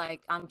feel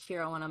like I'm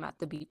Kira when I'm at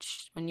the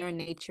beach. When you're in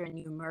nature and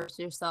you immerse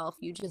yourself,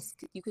 you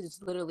could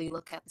just literally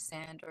look at the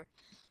sand or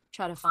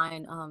try to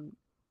find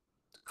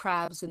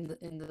crabs in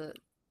the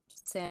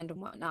sand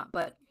and whatnot.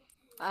 But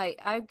I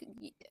I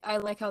I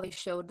like how they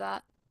showed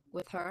that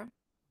with her,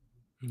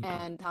 Okay.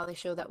 and how they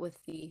showed that with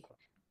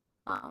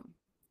um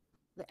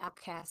the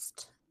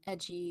outcast,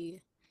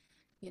 edgy,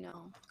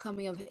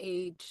 coming of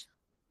age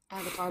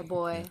avatar Yeah.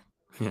 boy.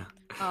 Yeah.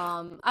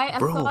 I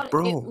Bro, thought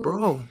bro,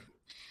 bro.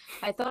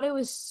 I thought it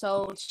was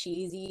so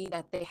cheesy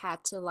that they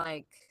had to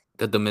like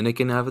The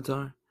Dominican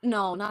Avatar?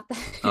 no, not that.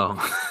 Oh.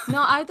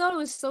 No, I thought it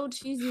was so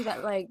cheesy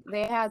that like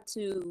they had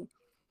to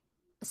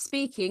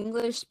speak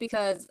English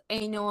because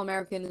ain't no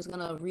American is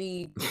gonna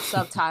read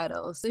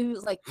subtitles. So he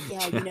was like,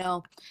 yeah, Yeah.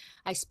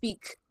 I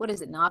speak, what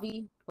is it,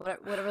 Navi?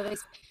 Whatever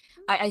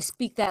I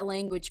speak that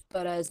language,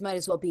 but it might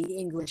as well be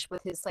English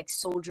with his like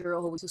soldier,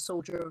 always a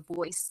soldier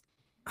voice.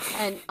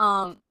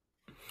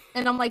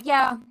 And I'm like,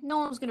 yeah, no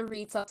one's gonna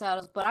read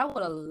subtitles, but I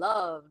would have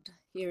loved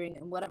hearing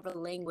in whatever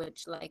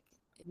language, like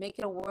make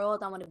it a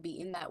world. I want to be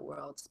in that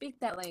world, speak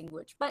that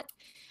language. But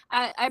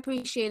I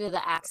appreciated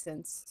the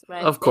accents,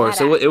 right? Of They had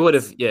course, it would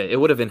have accents. yeah, it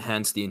would have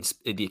enhanced the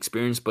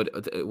experience, but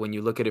when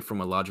you look at it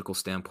from a logical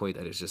standpoint,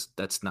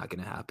 that's not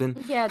going to happen.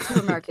 Yeah, two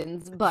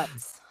Americans, but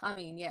I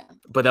mean, yeah.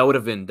 But that would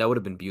have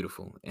been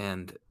beautiful,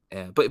 and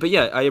but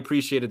yeah, I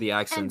appreciated the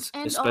accents,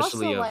 And also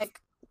especially of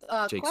like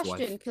Jake's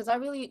question, wife. because I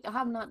really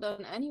have not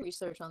done any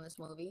research on this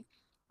movie.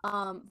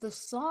 The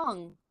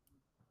song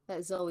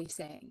that Zoe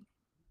sang,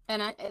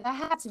 and that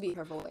had to be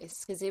her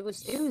voice because it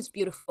was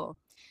beautiful.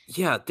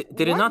 Yeah,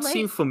 did it What not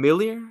seem late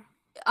familiar?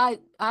 I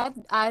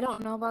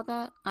don't know about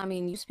that. I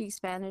mean, you speak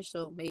Spanish,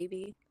 so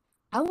maybe.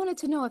 I wanted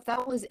to know if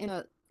that was in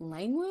a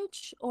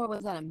language or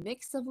was that a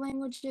mix of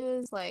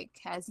languages? Like,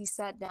 has he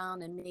sat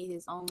down and made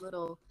his own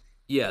little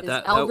Yeah, his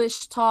that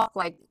Elvish talk?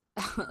 Like,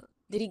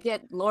 did he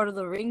get Lord of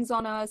the Rings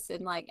on us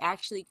and like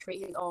actually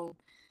create his own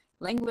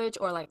language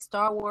or like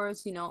Star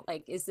Wars?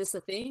 Like, is this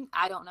a thing?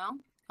 I don't know.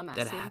 I'm that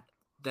asking. ha-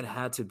 that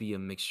had to be a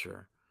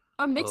mixture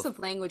A mix of of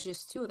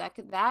languages too. That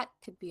could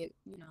be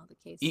the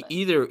case, but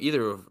either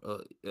of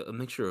a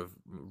mixture of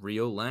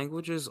real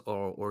languages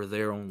or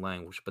their own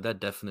language, but that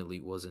definitely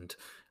wasn't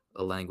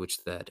a language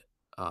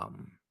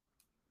um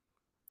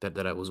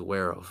that I was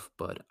aware of.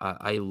 But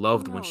I who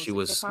loved knows? It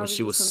could when probably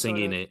she be was some sort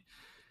singing of it.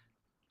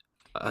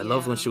 I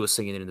loved when yeah. she was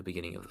singing it in the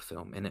beginning of the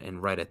film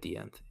and right at the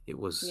end. It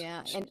was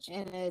Yeah, and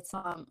it's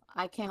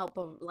I can't help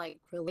but like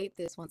relate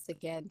this once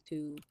again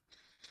to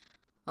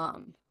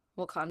um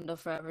Wakanda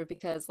Forever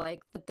because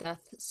like the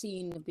death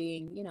scene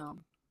being,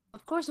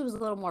 Of course, it was a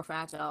little more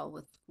fragile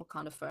with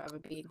Wakanda Forever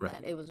being Right.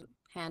 that it was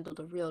handled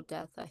a real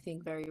death, I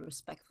think, very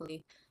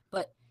respectfully.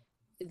 But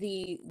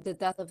the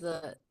death of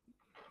the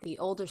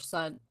older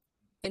son,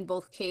 in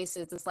both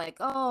cases, it's like,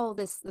 oh,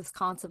 this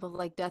concept of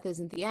like death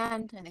isn't the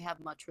end, and they have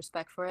much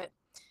respect for it,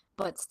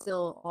 but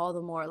still, all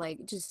the more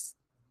like just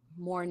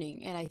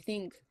mourning. And I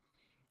think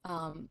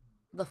um,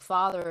 the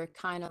father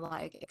kind of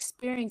like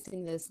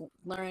experiencing this,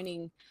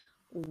 learning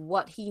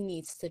what he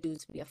needs to do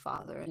to be a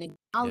father, and Yeah.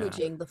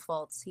 acknowledging the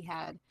faults he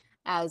had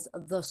as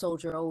the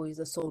soldier, always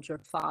a soldier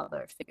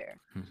father figure,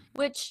 Hmm.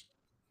 which,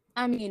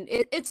 I mean,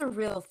 it's a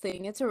real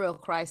thing. It's a real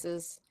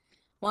crisis.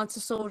 Once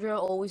a soldier,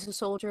 always a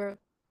soldier.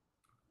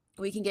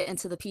 We can get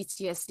into the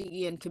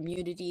PTSD and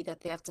community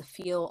that they have to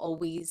feel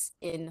always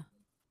in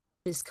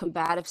this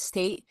combative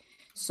state.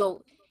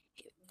 So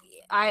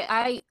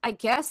I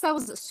guess that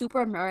was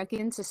super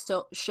American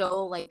to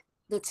show like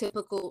the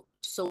typical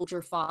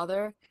soldier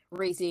father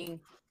raising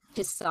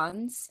his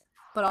sons,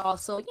 but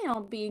also,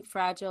 being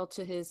fragile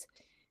to his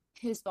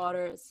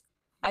daughters.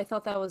 I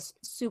thought that was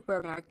super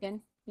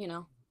American.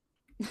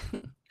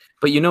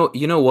 But you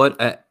know what?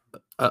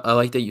 I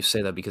like that you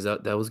say that because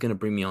that was gonna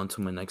bring me on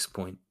to my next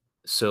point.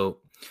 So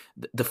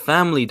the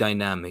family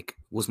dynamic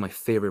was my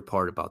favorite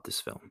part about this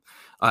film.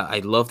 I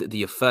loved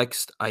the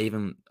effects. I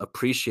even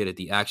appreciated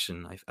the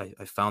action.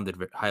 I found it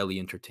highly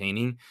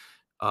entertaining.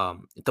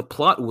 The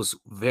plot was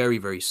very,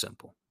 very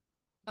simple.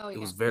 Oh It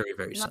was yeah. very,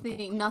 very simple.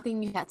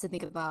 Nothing you had to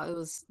think about. It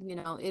was,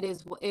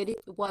 it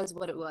was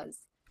what it was.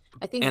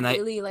 I think And I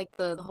really like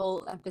the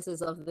whole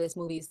emphasis of this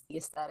movie is the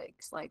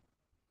aesthetics. Like,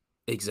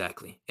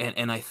 Exactly.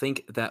 And I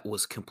think that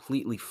was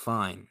completely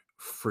fine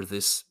for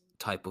this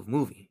type of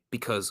movie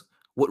because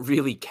what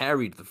really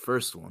carried the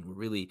first one, what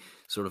really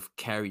sort of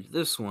carried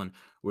this one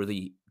were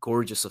the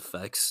gorgeous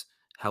effects,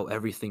 how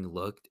everything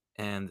looked,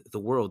 and the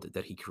world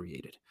that he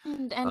created.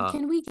 and Uh,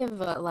 can we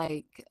give a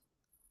like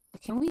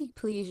can we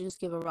please just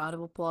give a round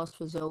of applause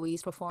for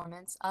Zoe's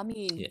performance? I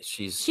mean, yeah,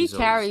 she she's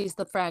always carries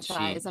the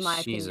franchise in my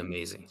she's opinion.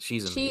 amazing.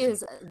 She's She amazing.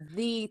 is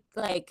the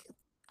like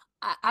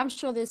I'm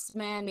sure this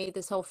man made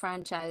this whole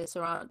franchise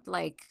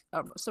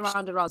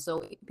surrounded around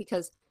Zoe,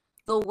 because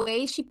the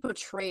way she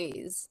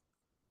portrays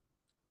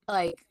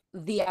like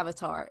the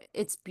Avatar,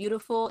 it's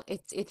beautiful.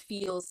 It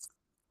feels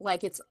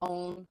like its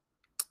own,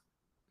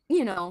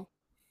 you know,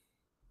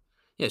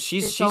 Yeah,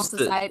 its own she's the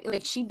society.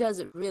 Like, she does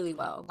it really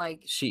well.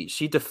 Like,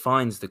 she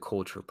defines the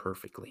culture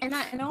perfectly.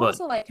 and But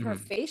also like her mhm,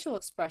 facial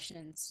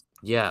expressions,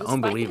 yeah,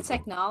 despite the unbelievable.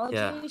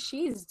 Yeah. technology,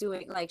 she's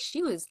doing like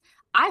she was.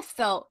 I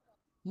felt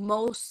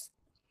most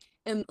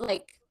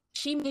like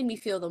she made me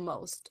feel the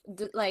most.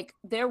 Like,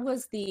 there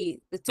was the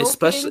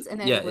Especially tokens, and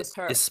then yeah, it was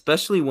her.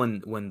 especially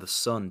when the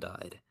son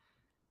died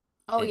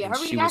Oh yeah, and her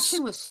she was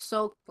reaction was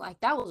so like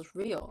that was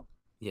real.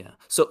 yeah.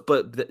 So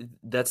but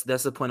that's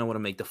the point I want to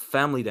make. The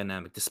family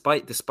dynamic,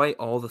 despite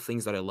all the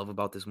things that I love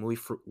about this movie,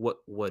 for what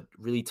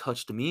really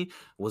touched me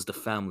was the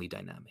family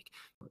dynamic.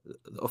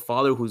 A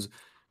father who's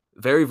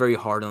very, very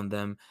hard on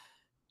them,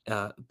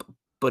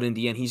 but in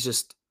the end he's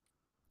just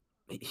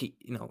he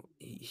you know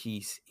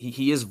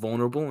he is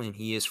vulnerable and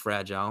he is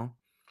fragile,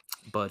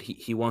 but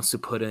he wants to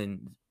put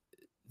in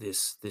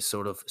this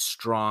sort of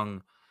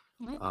strong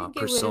I think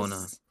it persona.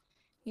 was,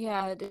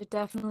 yeah, it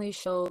definitely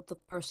showed the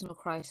personal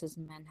crisis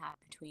men have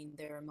between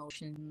their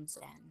emotions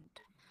and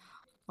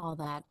all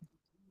that,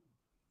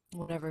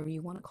 whatever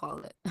you want to call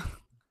it.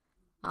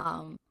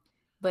 um,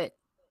 but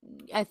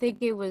I think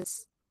it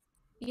was,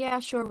 yeah,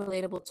 sure,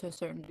 relatable to a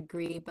certain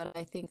degree, but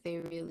I think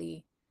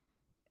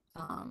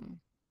um,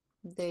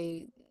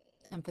 they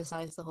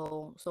emphasize the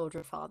whole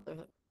soldier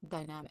father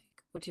dynamic,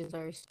 which is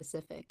very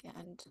specific.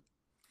 And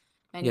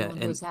Yeah, anyone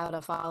and who's had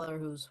a father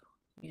who's,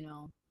 you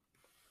know,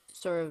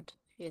 served,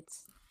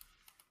 it's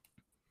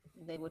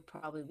they would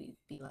probably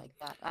be like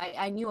that.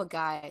 I knew a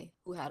guy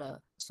who had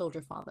a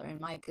soldier father, and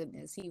my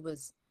goodness, he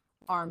was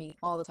army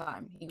all the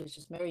time. He was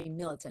just very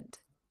militant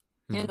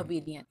and mhm.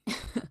 obedient.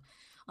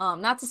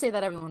 Not to say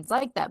that everyone's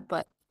like that,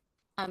 but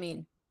I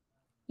mean,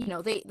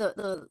 they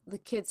the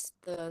kids,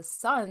 the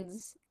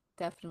sons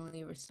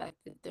definitely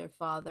respected their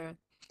father,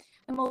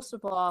 and most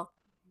of all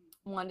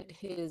wanted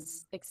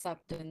his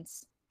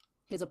acceptance,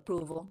 his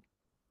approval.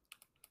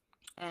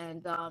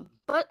 And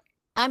but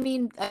I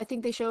mean, I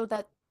think they showed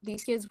that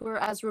these kids were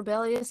as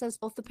rebellious as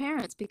both the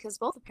parents, because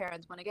both the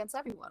parents went against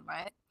everyone,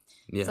 right?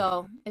 Yeah,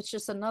 So it's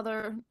just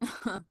another,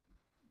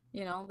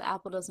 the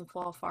apple doesn't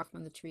fall far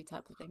from the tree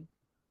type of thing.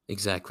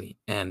 exactly.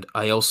 And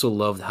I also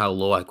loved how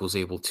Loak was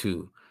able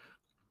to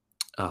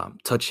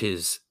touch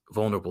his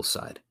vulnerable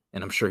side,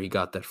 and I'm sure he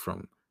got that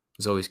from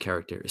Zoe's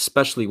character,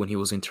 especially when he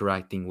was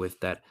interacting with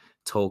that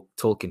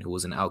Tolkien, who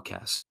was an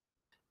outcast.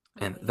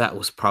 Oh And that yeah.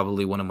 was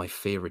probably one of my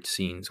favorite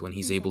scenes when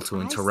he's He's able like, to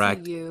I see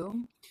interact.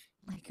 you.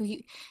 Like,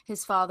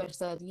 his father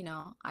said,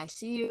 I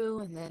see you,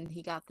 and then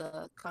he got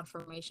the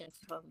confirmation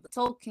from the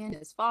Tolkien,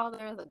 his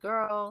father, the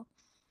girl,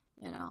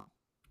 you know.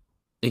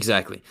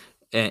 Exactly.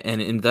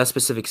 And in that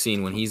specific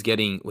scene when he's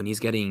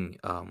getting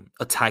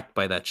attacked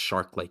by that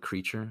shark-like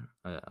creature,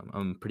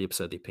 I'm pretty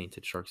upset they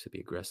painted sharks to be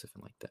aggressive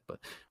and like that, but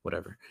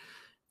whatever.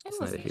 It It's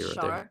neither wasn't a here or there.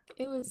 shark.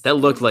 It was That it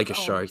looked was its like a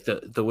own. shark.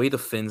 The way the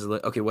fins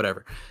look. Okay,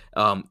 whatever.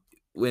 Um,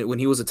 when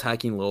he was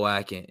attacking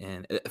Loak,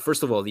 and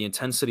first of all, the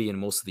intensity in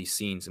most of these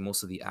scenes and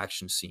most of the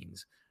action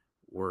scenes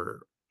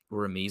were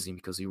were amazing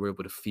because you were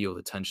able to feel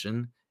the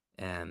tension,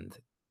 and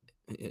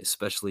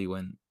especially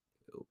when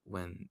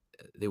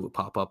they would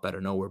pop up out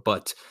of nowhere.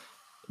 But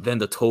then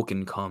the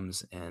token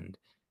comes and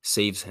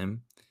saves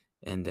him,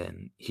 and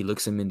then he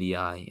looks him in the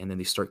eye, and then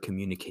they start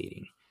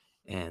communicating,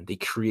 and they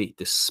create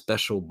this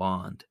special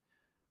bond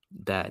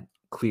that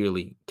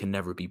clearly can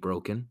never be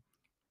broken,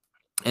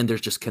 and they're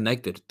just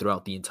connected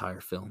throughout the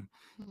entire film,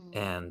 Hmm.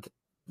 and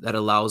that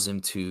allows him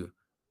to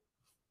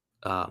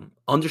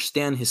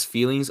understand his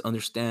feelings,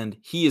 understand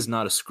he is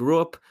not a screw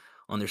up,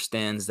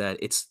 understands that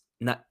it's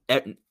not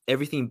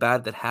everything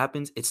bad that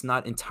happens. It's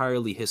not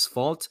entirely his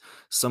fault.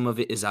 Some of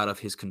it is out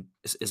of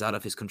is out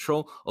of his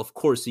control. Of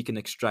course, he can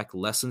extract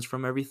lessons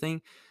from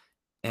everything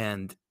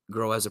and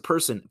grow as a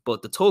person.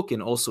 But the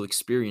token also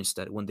experienced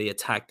that when they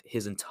attacked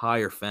his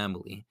entire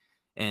family,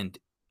 and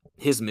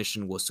his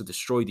mission was to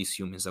destroy these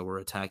humans that were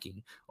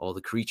attacking all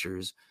the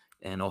creatures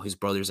and all his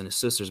brothers and his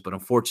sisters. But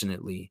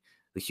unfortunately,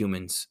 the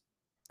humans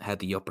had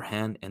the upper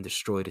hand and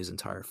destroyed his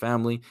entire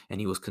family,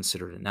 and he was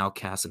considered an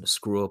outcast and a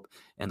screw up.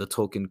 And the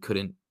token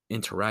couldn't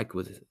interact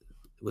with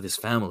his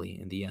family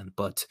in the end.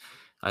 But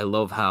I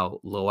love how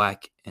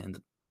Loak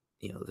and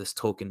this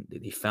token,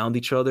 they found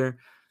each other,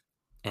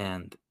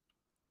 and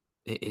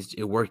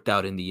it worked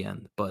out in the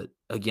end. But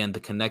again, the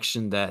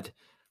connection that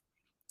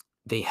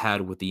they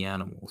had with the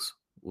animals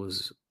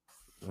was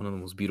one of the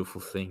most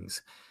beautiful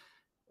things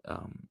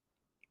um,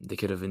 they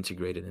could have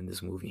integrated in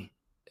this movie.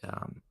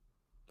 Um,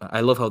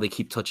 I love how they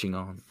keep touching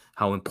on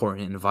how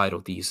important and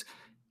vital these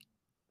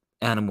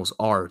animals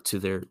are to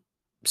their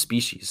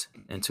species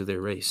and to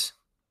their race.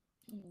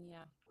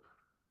 Yeah,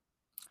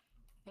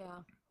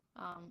 yeah.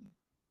 Um,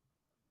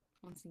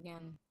 Once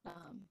again,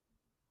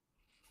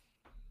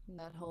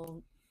 that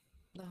whole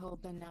the whole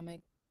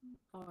dynamic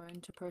or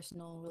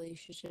interpersonal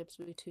relationships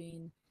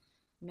between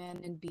man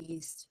and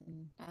beast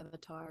and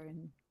Avatar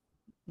and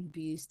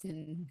beast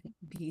and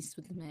beast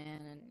with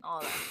man and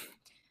all that.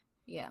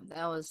 Yeah,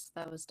 that was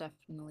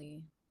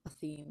definitely a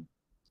theme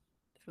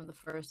from the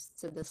first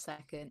to the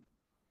second.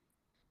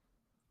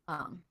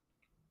 Um,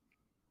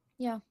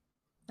 yeah,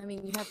 I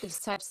mean, you have these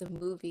types of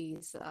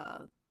movies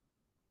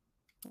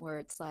where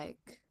it's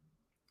like,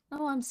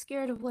 oh, I'm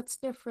scared of what's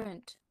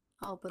different.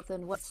 Oh, but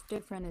then what's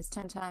different is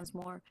 10 times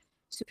more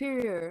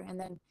superior. And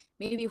then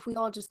maybe if we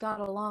all just got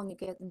along and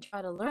get and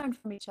try to learn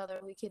from each other,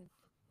 we can,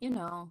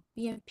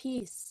 be in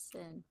peace.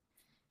 And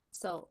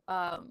so,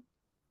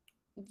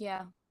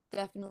 yeah,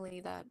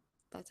 definitely that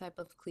type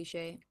of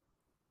cliche.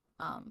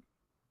 Um,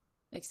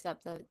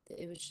 Except that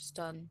it was just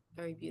done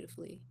very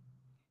beautifully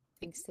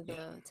thanks to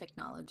the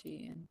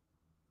technology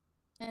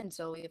and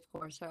Zoe, of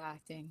course, her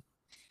acting.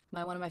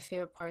 One of my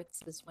favorite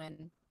parts is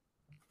when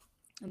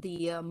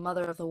the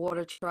mother of the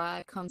water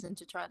tribe comes in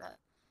to try to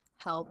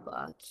help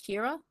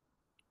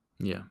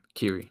Yeah,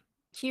 Kiri.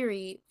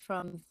 Kiri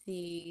from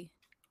the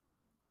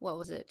what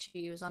was it?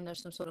 She was under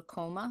some sort of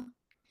coma,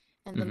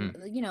 and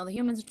Hmm. the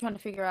humans are trying to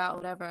figure out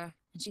whatever,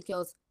 and she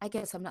goes, "I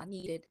guess I'm not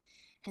needed."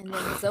 And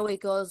then Zoe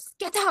goes,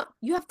 "Get out!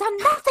 You have done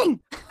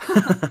nothing."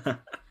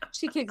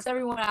 She kicks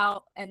everyone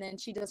out, and then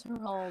she does her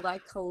whole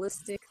like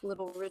holistic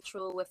little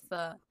ritual with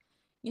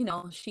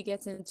she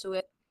gets into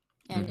it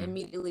and Hmm.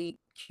 immediately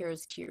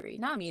cures Kiri.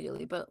 Not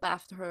immediately, but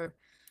after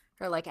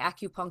her like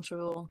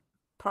acupunctural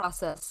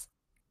process,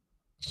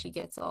 she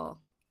gets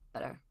all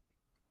better.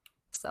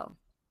 So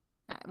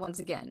once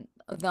again,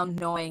 them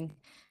knowing,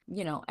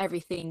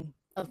 everything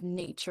of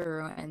nature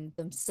and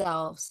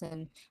themselves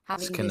and It's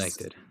having this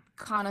connected.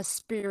 kind of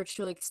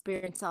spiritual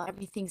experience, how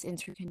everything's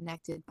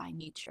interconnected by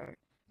nature.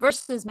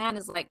 Versus man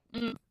is like,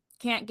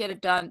 can't get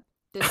it done.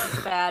 This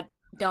is bad.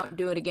 Don't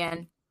do it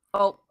again.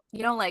 Oh,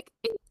 like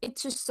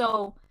it's just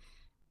so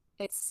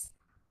it's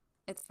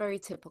it's very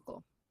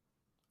typical.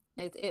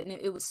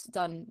 It was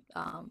done.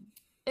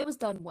 It was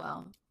done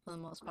well for the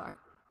most part.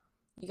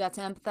 You got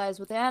to empathize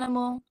with the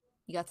animal.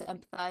 You got to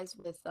empathize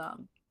with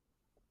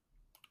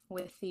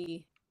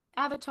the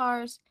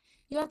avatars.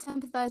 You got to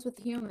empathize with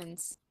the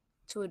humans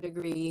to a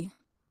degree,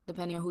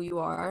 depending on who you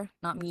are.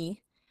 Not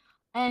me.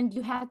 And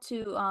you got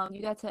to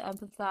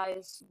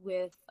empathize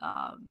with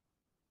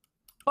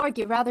or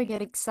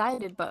get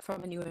excited, but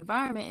from a new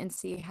environment and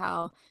see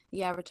how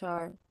the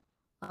avatar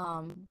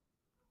um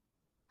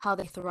how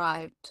they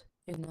thrived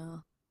in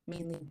a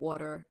mainly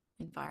water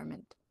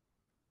environment,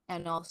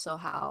 and also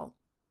how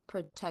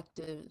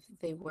protective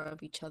they were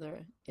of each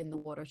other in the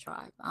water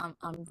tribe.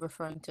 I'm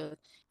referring to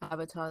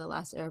Avatar: The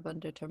Last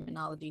Airbender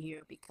terminology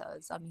here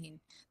because I mean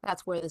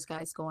that's where this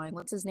guy's going.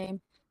 What's his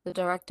name? The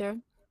director.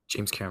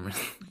 James Cameron.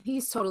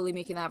 He's totally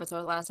making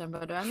Avatar: The Last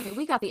Airbender. I mean,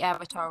 we got the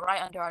Avatar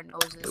right under our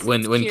noses. It's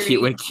When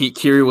Kiri.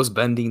 Kiri was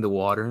bending the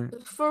water.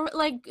 For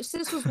like,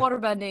 sis was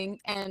waterbending,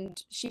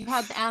 and she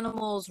had the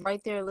animals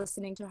right there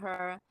listening to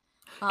her.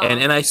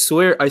 And Um, I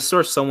swear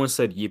someone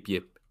said yip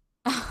yip.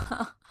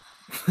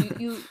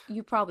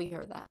 you probably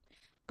heard that,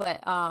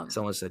 but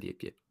Someone said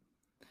yip yip.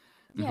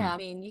 Yeah, I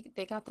mean,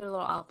 they got their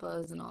little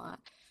alphas and all that.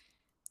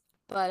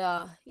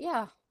 But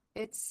yeah,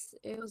 it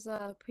was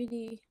a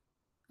pretty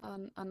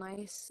a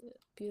nice,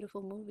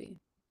 beautiful movie,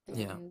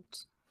 Yeah. and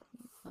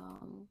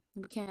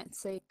we can't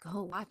say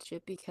go watch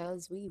it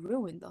because we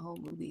ruined the whole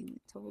movie.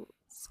 We told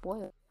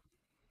spoil.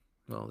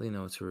 Well, they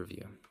know it's a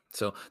review.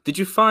 So, did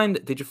you find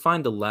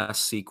the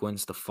last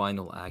sequence, the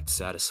final act,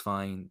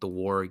 satisfying? The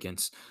war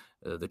against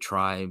the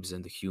tribes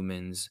and the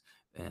humans,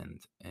 and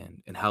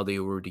how they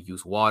were to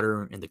use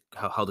water, and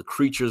how the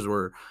creatures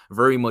were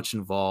very much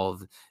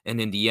involved, and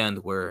in the end,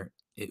 where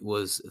it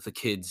was the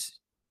kids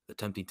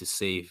attempting to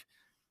save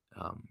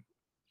um,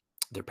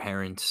 their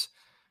parents.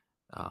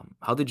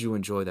 How did you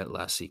enjoy that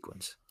last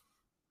sequence?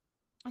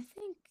 I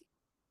think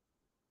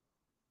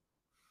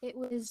it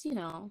was,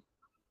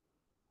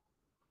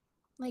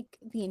 like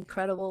The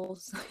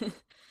Incredibles.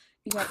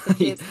 You got the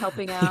Yeah, kids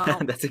helping yeah,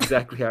 out. that's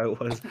exactly how it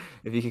was.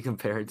 If you could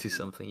compare it to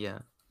something, yeah,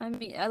 I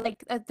mean,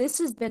 this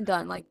has been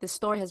done. Like the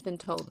story has been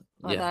told.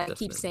 yeah, That I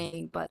keep definitely.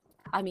 saying, but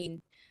I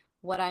mean,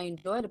 what I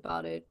enjoyed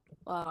about it,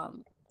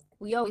 um,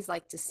 we always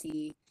like to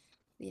see,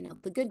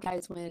 the good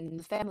guys win,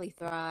 the family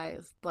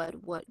thrive. But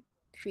what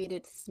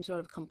created some sort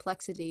of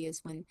complexity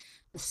is when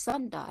the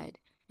son died,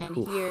 and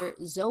Oof. here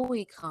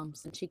Zoe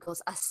comes and she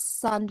goes, "A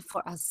son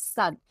for a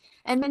son,"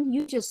 and then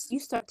you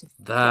start to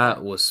feel it.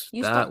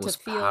 You That start to was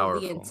feel the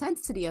powerful.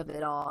 intensity of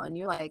it all, and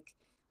you're like,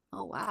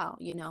 "Oh wow,"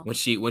 When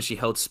she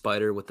held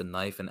Spider with the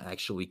knife and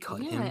actually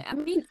cut Yeah, him. I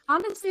mean,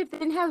 honestly, if they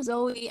didn't have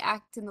Zoe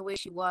acting the way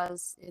she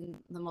was in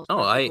the most Oh,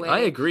 perfect I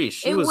way, agree.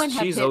 it wouldn't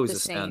have She's hit always the a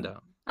same.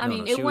 standout. I No, mean,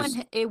 no, she was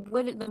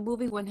the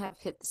movie wouldn't have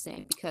hit the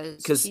same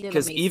because she did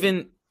because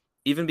amazing.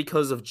 even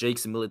because of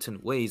Jake's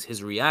militant ways,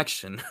 his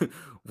reaction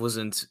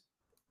wasn't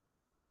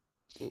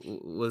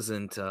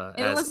wasn't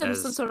It wasn't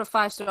some as sort of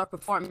five-star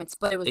performance,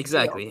 but it was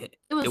real. exactly.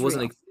 It It was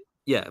wasn't real.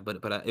 yeah, but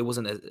it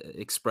wasn't as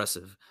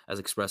expressive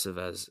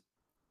as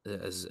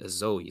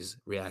Zoe's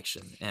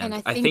reaction, And and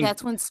I I think think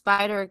that's when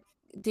Spider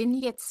didn't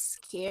he get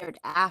scared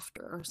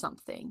after or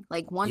something.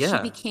 Like once yeah,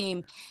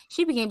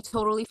 she became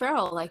totally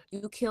feral. Like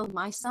you killed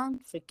my son,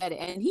 forget it.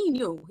 And he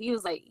knew. He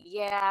was like,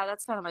 yeah,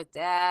 that's kind of my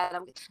dad.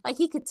 Like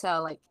he could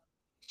tell. Like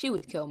she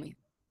would kill me.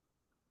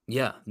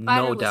 yeah,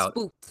 Spider no was doubt,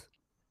 spooked.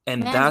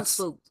 and Mans was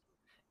spooked.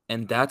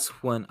 that's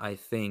when I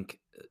think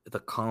the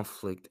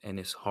conflict in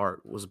his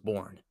heart was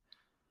born,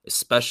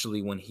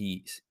 especially when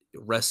he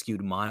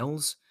rescued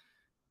Miles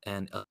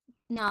and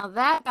Now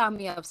that got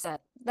me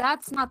upset.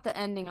 That's not the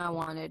ending I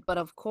wanted, but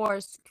of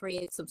course,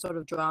 create some sort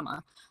of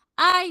drama.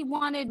 I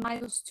wanted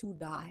Miles to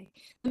die.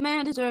 The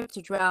man deserved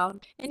to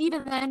drown, and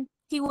even then,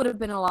 he would have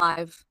been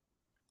alive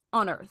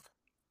on Earth.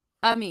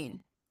 I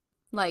mean,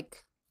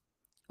 like,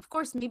 of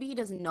course, maybe he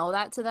doesn't know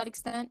that to that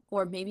extent,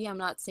 or maybe I'm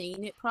not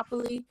saying it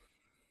properly.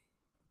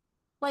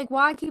 Like,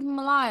 why keep him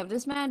alive?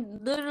 This man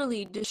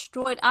literally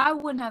destroyed. I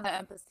wouldn't have that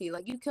empathy.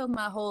 Like, you killed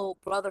my whole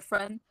brother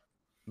friend.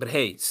 but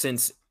hey,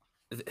 since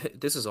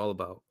this is all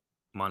about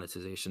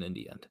monetization in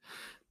the end.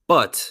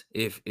 But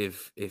if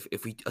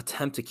we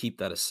attempt to keep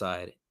that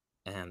aside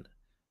and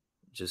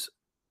just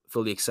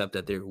fully accept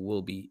that there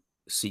will be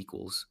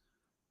sequels,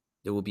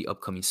 there will be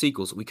upcoming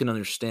sequels, we can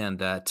understand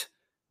that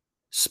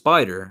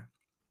Spider,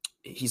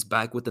 he's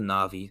back with the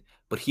Navi,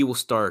 but he will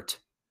start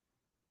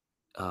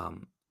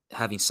um,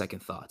 having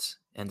second thoughts.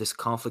 And this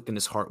conflict in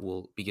his heart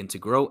will begin to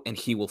grow, and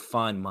he will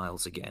find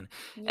Miles again.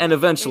 And Yeah,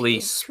 eventually,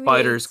 it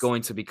Spider's creates.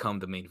 going to become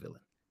the main villain.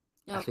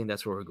 I Yep, think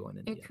that's where we're going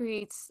in the it end.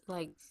 creates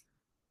like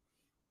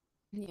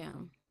yeah,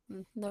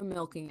 they're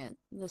milking it.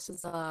 This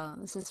is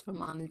for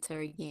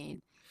monetary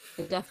gain.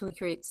 It definitely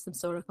creates some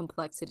sort of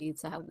complexity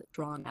to have it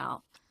drawn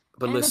out.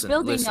 But And they're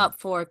building listen. up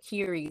for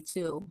Kiri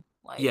too.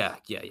 Like Yeah,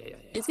 yeah, yeah, yeah,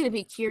 yeah. it's gonna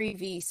be Kiri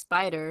v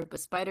Spider, but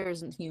Spider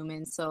isn't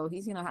human, so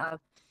he's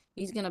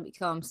gonna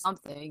become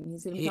something.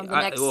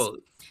 Well,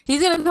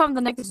 He's gonna become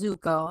the next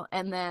Zuko,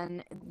 and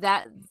then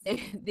that they're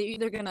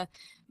either gonna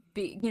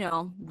be,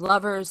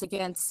 lovers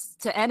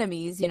against to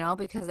enemies,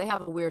 because they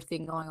have a weird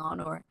thing going on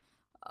or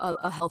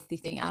a healthy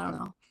thing. I don't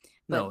know,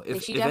 but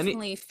no, she if any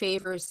definitely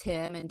favors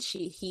him, and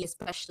he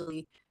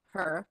especially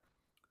her.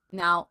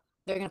 Now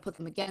they're gonna put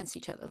them against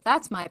each other.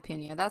 That's my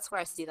opinion. That's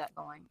where I see that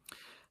going.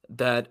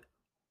 that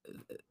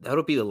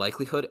that'll be the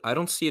likelihood. I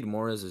don't see it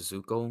more as a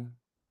Zuko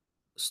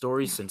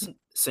story I'm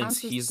since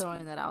just he's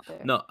throwing that out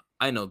there. no,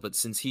 I know, but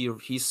since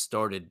he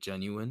started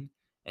genuine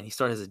and he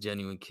started as a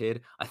genuine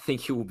kid, I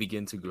think he will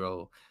begin to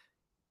grow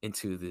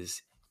into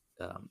this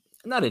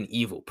not an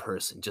evil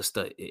person, just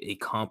a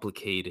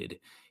complicated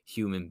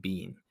human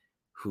being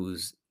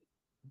who's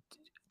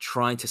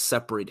trying to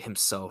separate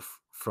himself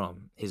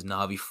from his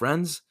Navi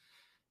friends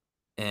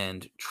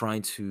and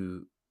trying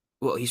to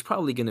well, he's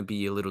probably going to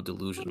be a little Well,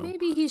 delusional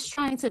maybe he's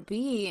trying to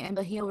be, and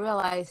but he'll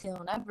realize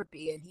he'll never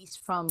be, and he's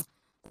from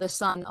the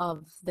son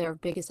of their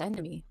biggest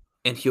enemy.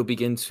 and he'll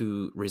begin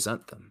to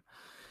resent them.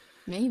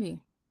 Maybe.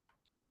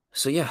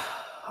 So yeah,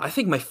 I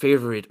think my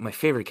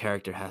favorite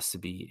character has to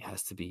be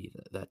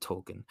that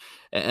token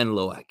and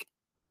Loak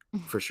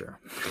for sure.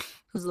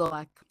 Who's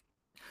Loak?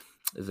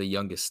 the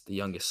youngest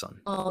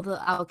son. Oh, the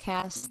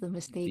outcast, the The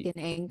mistaken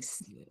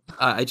inks.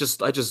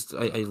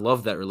 I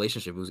love that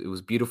relationship. It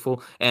was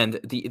beautiful, and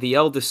the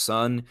eldest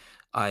son,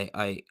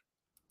 I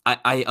I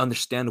I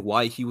understand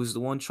why he was the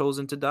one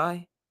chosen to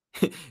die.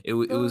 It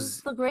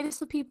was The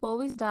greatest of people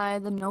always die,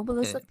 the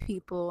noblest eh, of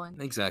people,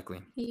 and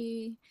exactly,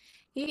 he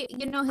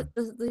you know,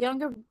 the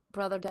younger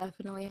brother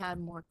definitely had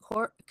more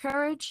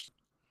courage,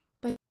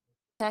 but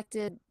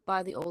protected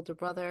by the older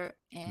brother,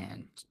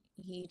 and mhm.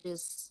 he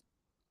just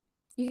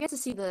you get to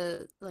see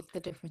the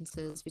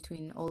differences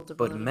between older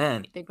But brother,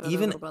 man, big brother,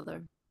 even little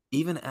brother.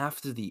 even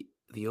after the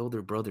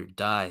older brother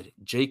died,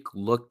 Jake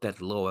looked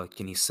at Loak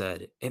and he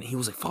said, and he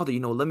was like, "Father,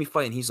 let me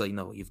fight." And he's like,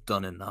 "No, you've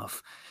done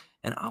enough."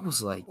 And I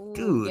was like, Oh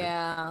 "Dude."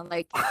 yeah,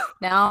 like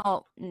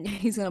now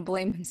he's gonna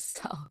blame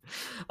himself.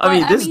 I But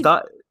mean, I mean,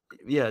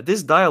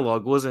 this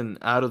dialogue wasn't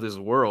out of this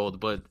world,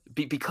 but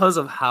because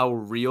of how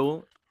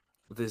real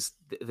this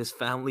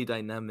family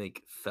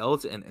dynamic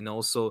felt, and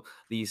also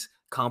these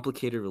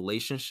complicated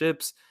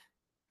relationships,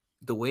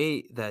 the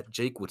way that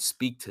Jake would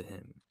speak to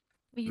him,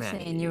 what are you man,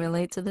 saying? You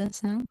relate to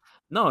this, huh?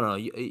 no, no,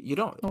 you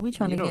don't, What are we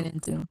trying you to get don't.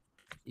 into?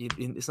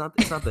 It's not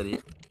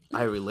that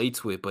I relate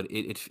to it, but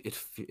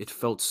it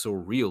felt so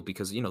real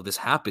because this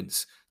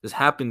happens. This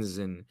happens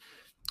in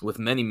with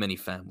many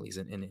families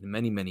and in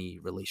many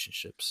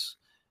relationships,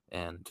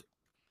 and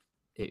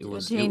it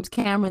James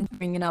Cameron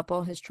bringing up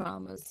all his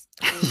traumas.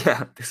 Ooh.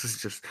 yeah, this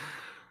is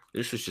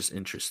just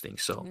interesting.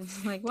 So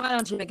It's like, why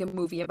don't you make a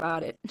movie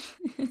about it?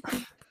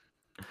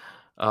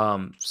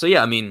 so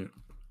yeah, I mean,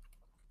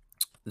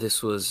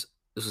 this was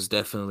this was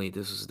definitely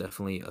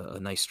a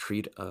nice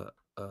treat,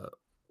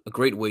 a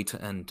great way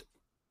to end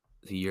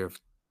the year of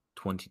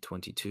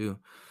 2022.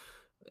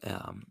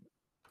 um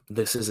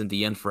this isn't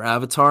the end for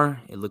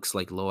Avatar. It looks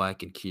like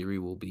Loak and Kiri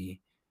will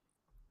be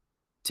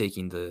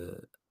taking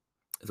the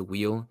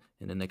wheel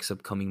in the next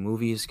upcoming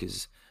movies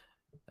because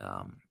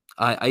um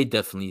I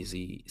definitely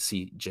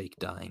see Jake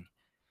dying.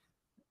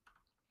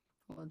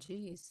 Well,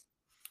 jeez.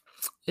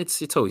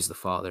 It's always the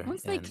father,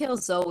 Once they and kill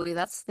Zoe,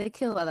 they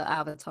kill the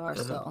Avatar.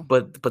 So,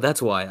 but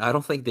that's why I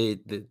don't think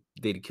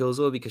they'd kill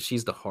Zoe because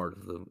she's the heart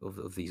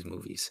of these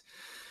movies.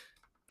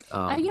 you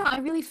know, Um, I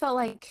really felt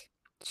like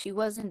she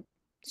wasn't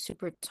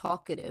super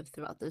talkative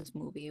throughout this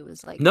movie. It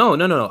was like, no,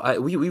 no, no,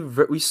 no.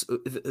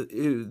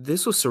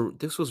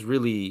 This was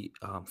really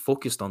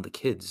focused on the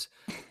kids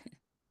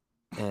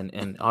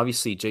and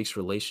obviously Jake's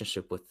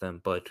relationship with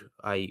them, but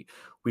I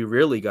we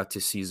rarely got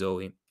to see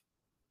Zoe.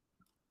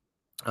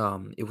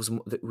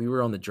 We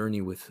were on the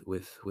journey with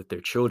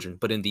their children,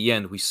 but in the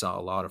end we saw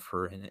a lot of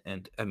her,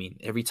 and I mean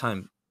every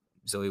time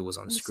Zoe was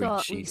on screen,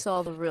 we she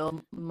saw the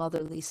real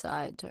motherly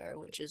side to her,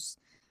 which is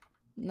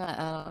not,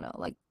 I don't know,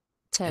 like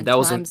and 10 that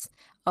wasn't times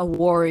a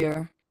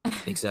warrior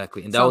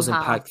exactly, and that was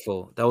somehow.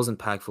 impactful. That was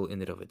impactful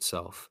in and of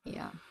itself.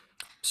 Yeah.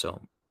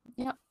 So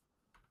Yep.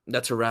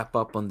 that's a wrap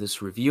up on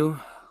this review.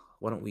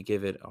 Why don't we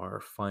give it our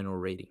final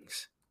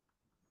ratings?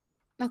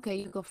 Okay,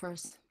 you go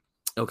first.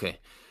 Okay.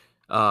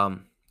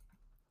 Um,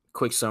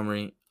 quick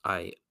summary.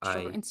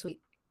 Short and sweet.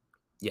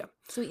 Yeah.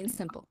 Sweet and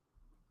simple.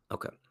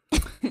 Okay.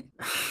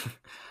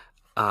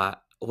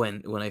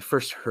 When I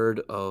first heard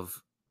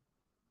of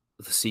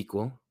the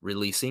sequel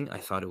releasing, I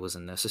thought it was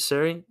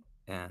unnecessary,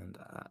 and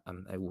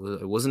I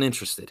wasn't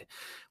interested.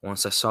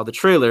 Once I saw the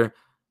trailer,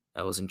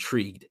 I was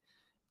intrigued,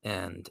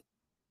 and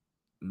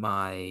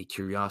my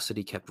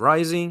curiosity kept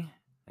rising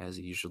as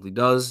it usually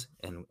does,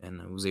 and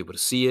I was able to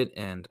see it,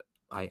 and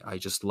I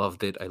just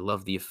loved it. I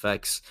love the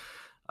effects.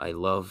 I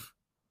love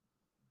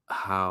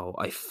how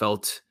I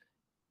felt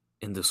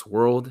in this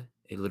world.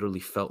 It literally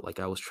felt like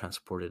I was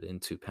transported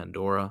into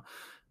Pandora.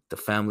 The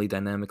family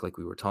dynamic, like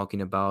we were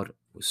talking about,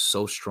 was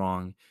so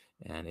strong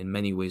and in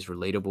many ways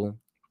relatable.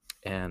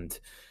 And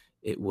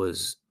it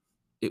was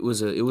it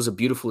was a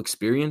beautiful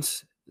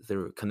experience.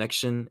 The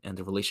connection and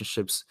the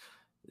relationships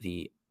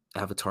the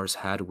avatars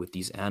had with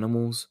these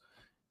animals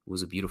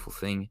was a beautiful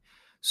thing.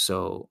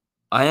 So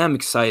I am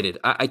excited.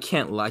 I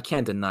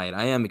can't deny it.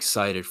 I am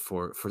excited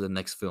for the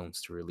next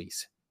films to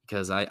release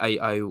because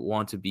I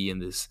want to be in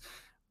this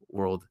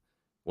world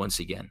once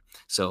again.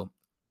 So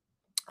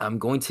I'm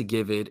going to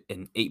give it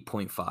an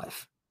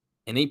 8.5.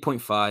 An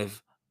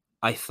 8.5.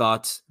 I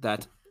thought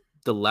that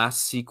the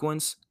last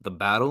sequence, the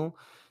battle,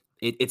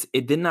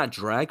 it did not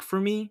drag for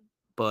me,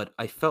 but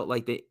I felt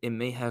like it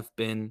may have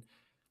been,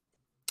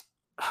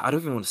 I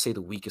don't even want to say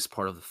the weakest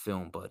part of the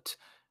film, but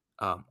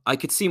I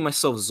could see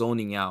myself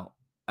zoning out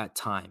at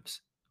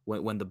times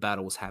when the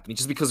battle was happening,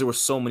 just because there were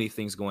so many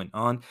things going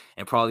on,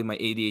 and probably my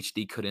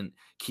ADHD couldn't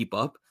keep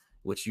up,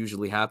 which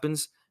usually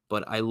happens.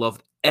 But I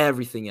loved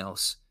everything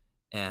else,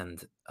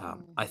 and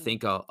I Mhm.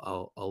 think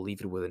I'll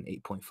leave it with an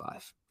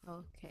 8.5.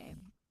 Okay.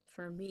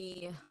 For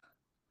me,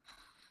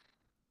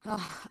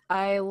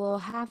 I will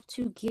have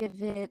to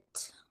give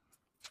it,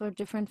 for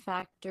different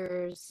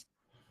factors,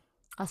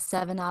 a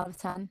 7 out of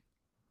 10.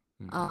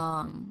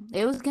 Mhm.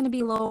 It was gonna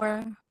be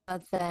lower,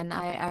 but then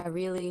I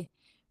really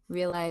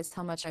realized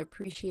how much I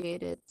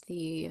appreciated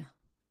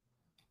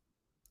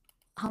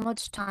how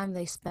much time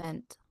they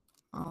spent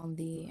on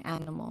the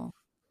animal.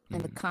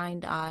 and the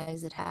kind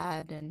eyes it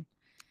had, and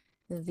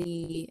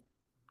the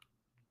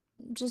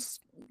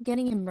just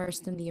getting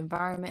immersed in the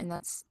environment. And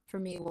that's for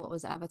me what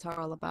was Avatar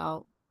all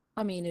about.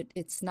 I mean,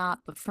 it's not,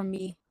 but for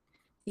me,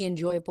 the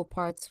enjoyable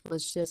parts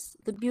was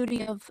just the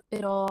beauty of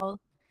it all,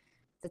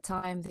 the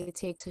time they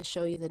take to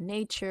show you the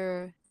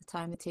nature, the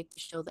time they take to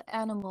show the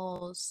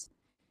animals.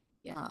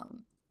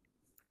 Um,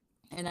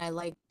 and I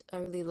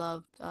really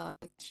loved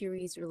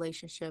Kiri's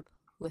relationship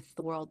with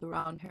the world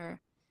around her.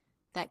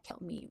 That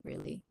kept me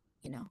really,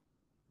 you know,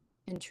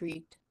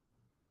 intrigued.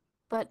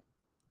 But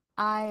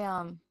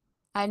I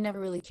never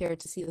really cared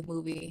to see the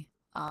movie.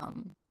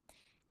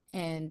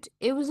 And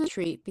it was a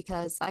treat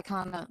because I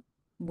kind of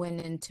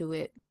went into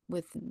it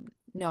with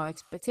no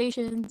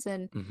expectations,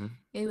 and Mm-hmm.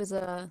 it was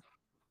a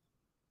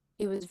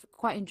it was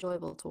quite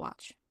enjoyable to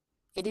watch.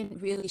 It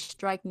didn't really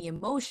strike me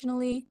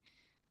emotionally.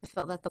 I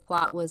felt that the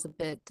plot was a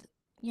bit,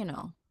 you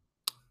know,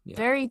 Yeah.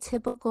 very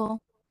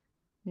typical,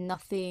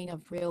 nothing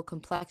of real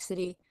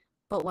complexity.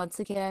 But once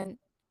again,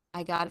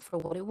 I got it for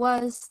what it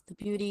was, the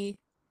beauty,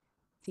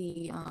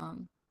 the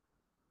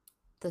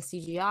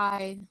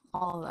CGI,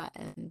 all that.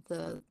 And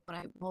the what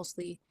I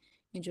mostly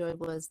enjoyed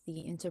was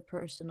the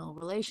interpersonal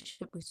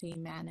relationship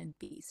between man and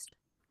beast,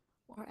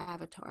 or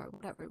avatar,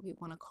 whatever we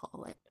want to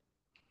call it.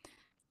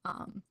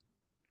 Um,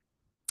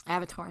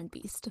 Avatar and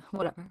Beast,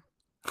 whatever.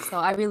 So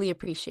I really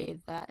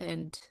appreciated that,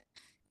 and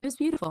it was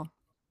beautiful.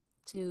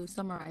 To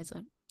summarize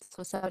it,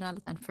 so 7 out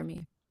of 10 for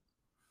me.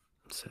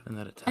 7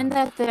 out of 10. And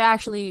that they're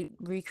actually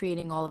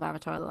recreating all of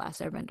Avatar: The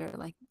Last Airbender,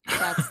 like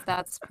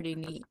that's pretty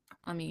neat.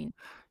 I mean,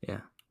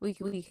 Yeah. we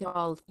could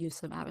all use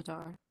some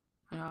Avatar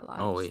in our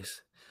lives.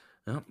 Always.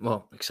 Yeah,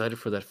 well, excited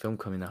for that film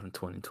coming out in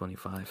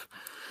 2025.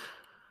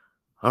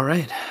 All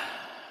right.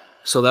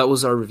 So that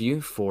was our review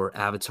for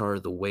Avatar: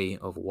 The Way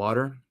of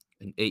Water,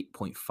 an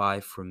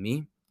 8.5 from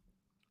me.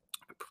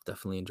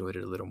 Definitely enjoyed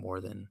it a little more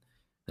than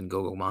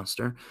Go-Go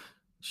Monster.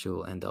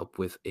 She'll end up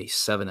with a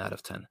 7 out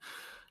of 10.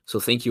 So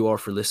thank you all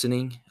for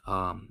listening.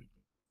 Follow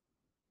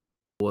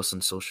us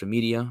on social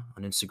media,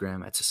 on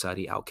Instagram at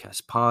Society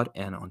Outcast Pod,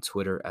 and on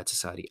Twitter at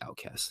Society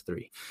Outcast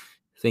 3.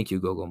 Thank you,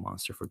 Go-Go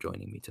Monster, for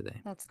joining me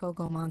today. That's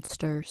Go-Go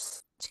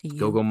Monsters to you.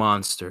 Go-Go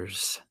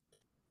Monsters.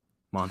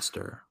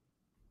 Monster.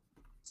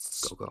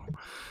 Go-Go.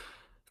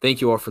 Thank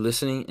you all for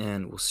listening,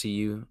 and we'll see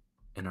you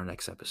in our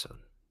next episode.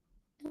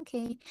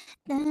 Okay.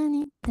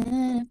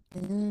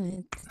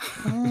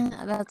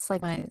 That's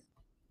like my.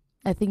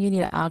 I think you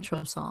need an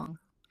outro song.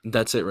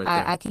 That's it right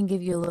there. I can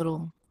give you a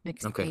little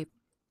mixtape. Okay.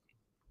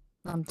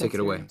 I'm Take it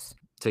away. serious.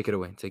 Take it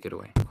away. Take it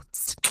away.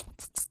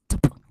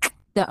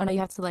 No, you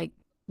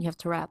have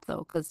to rap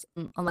though, because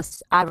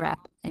unless I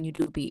rap and you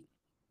do a beat.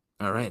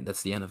 All right.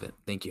 That's the end of it.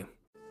 Thank you.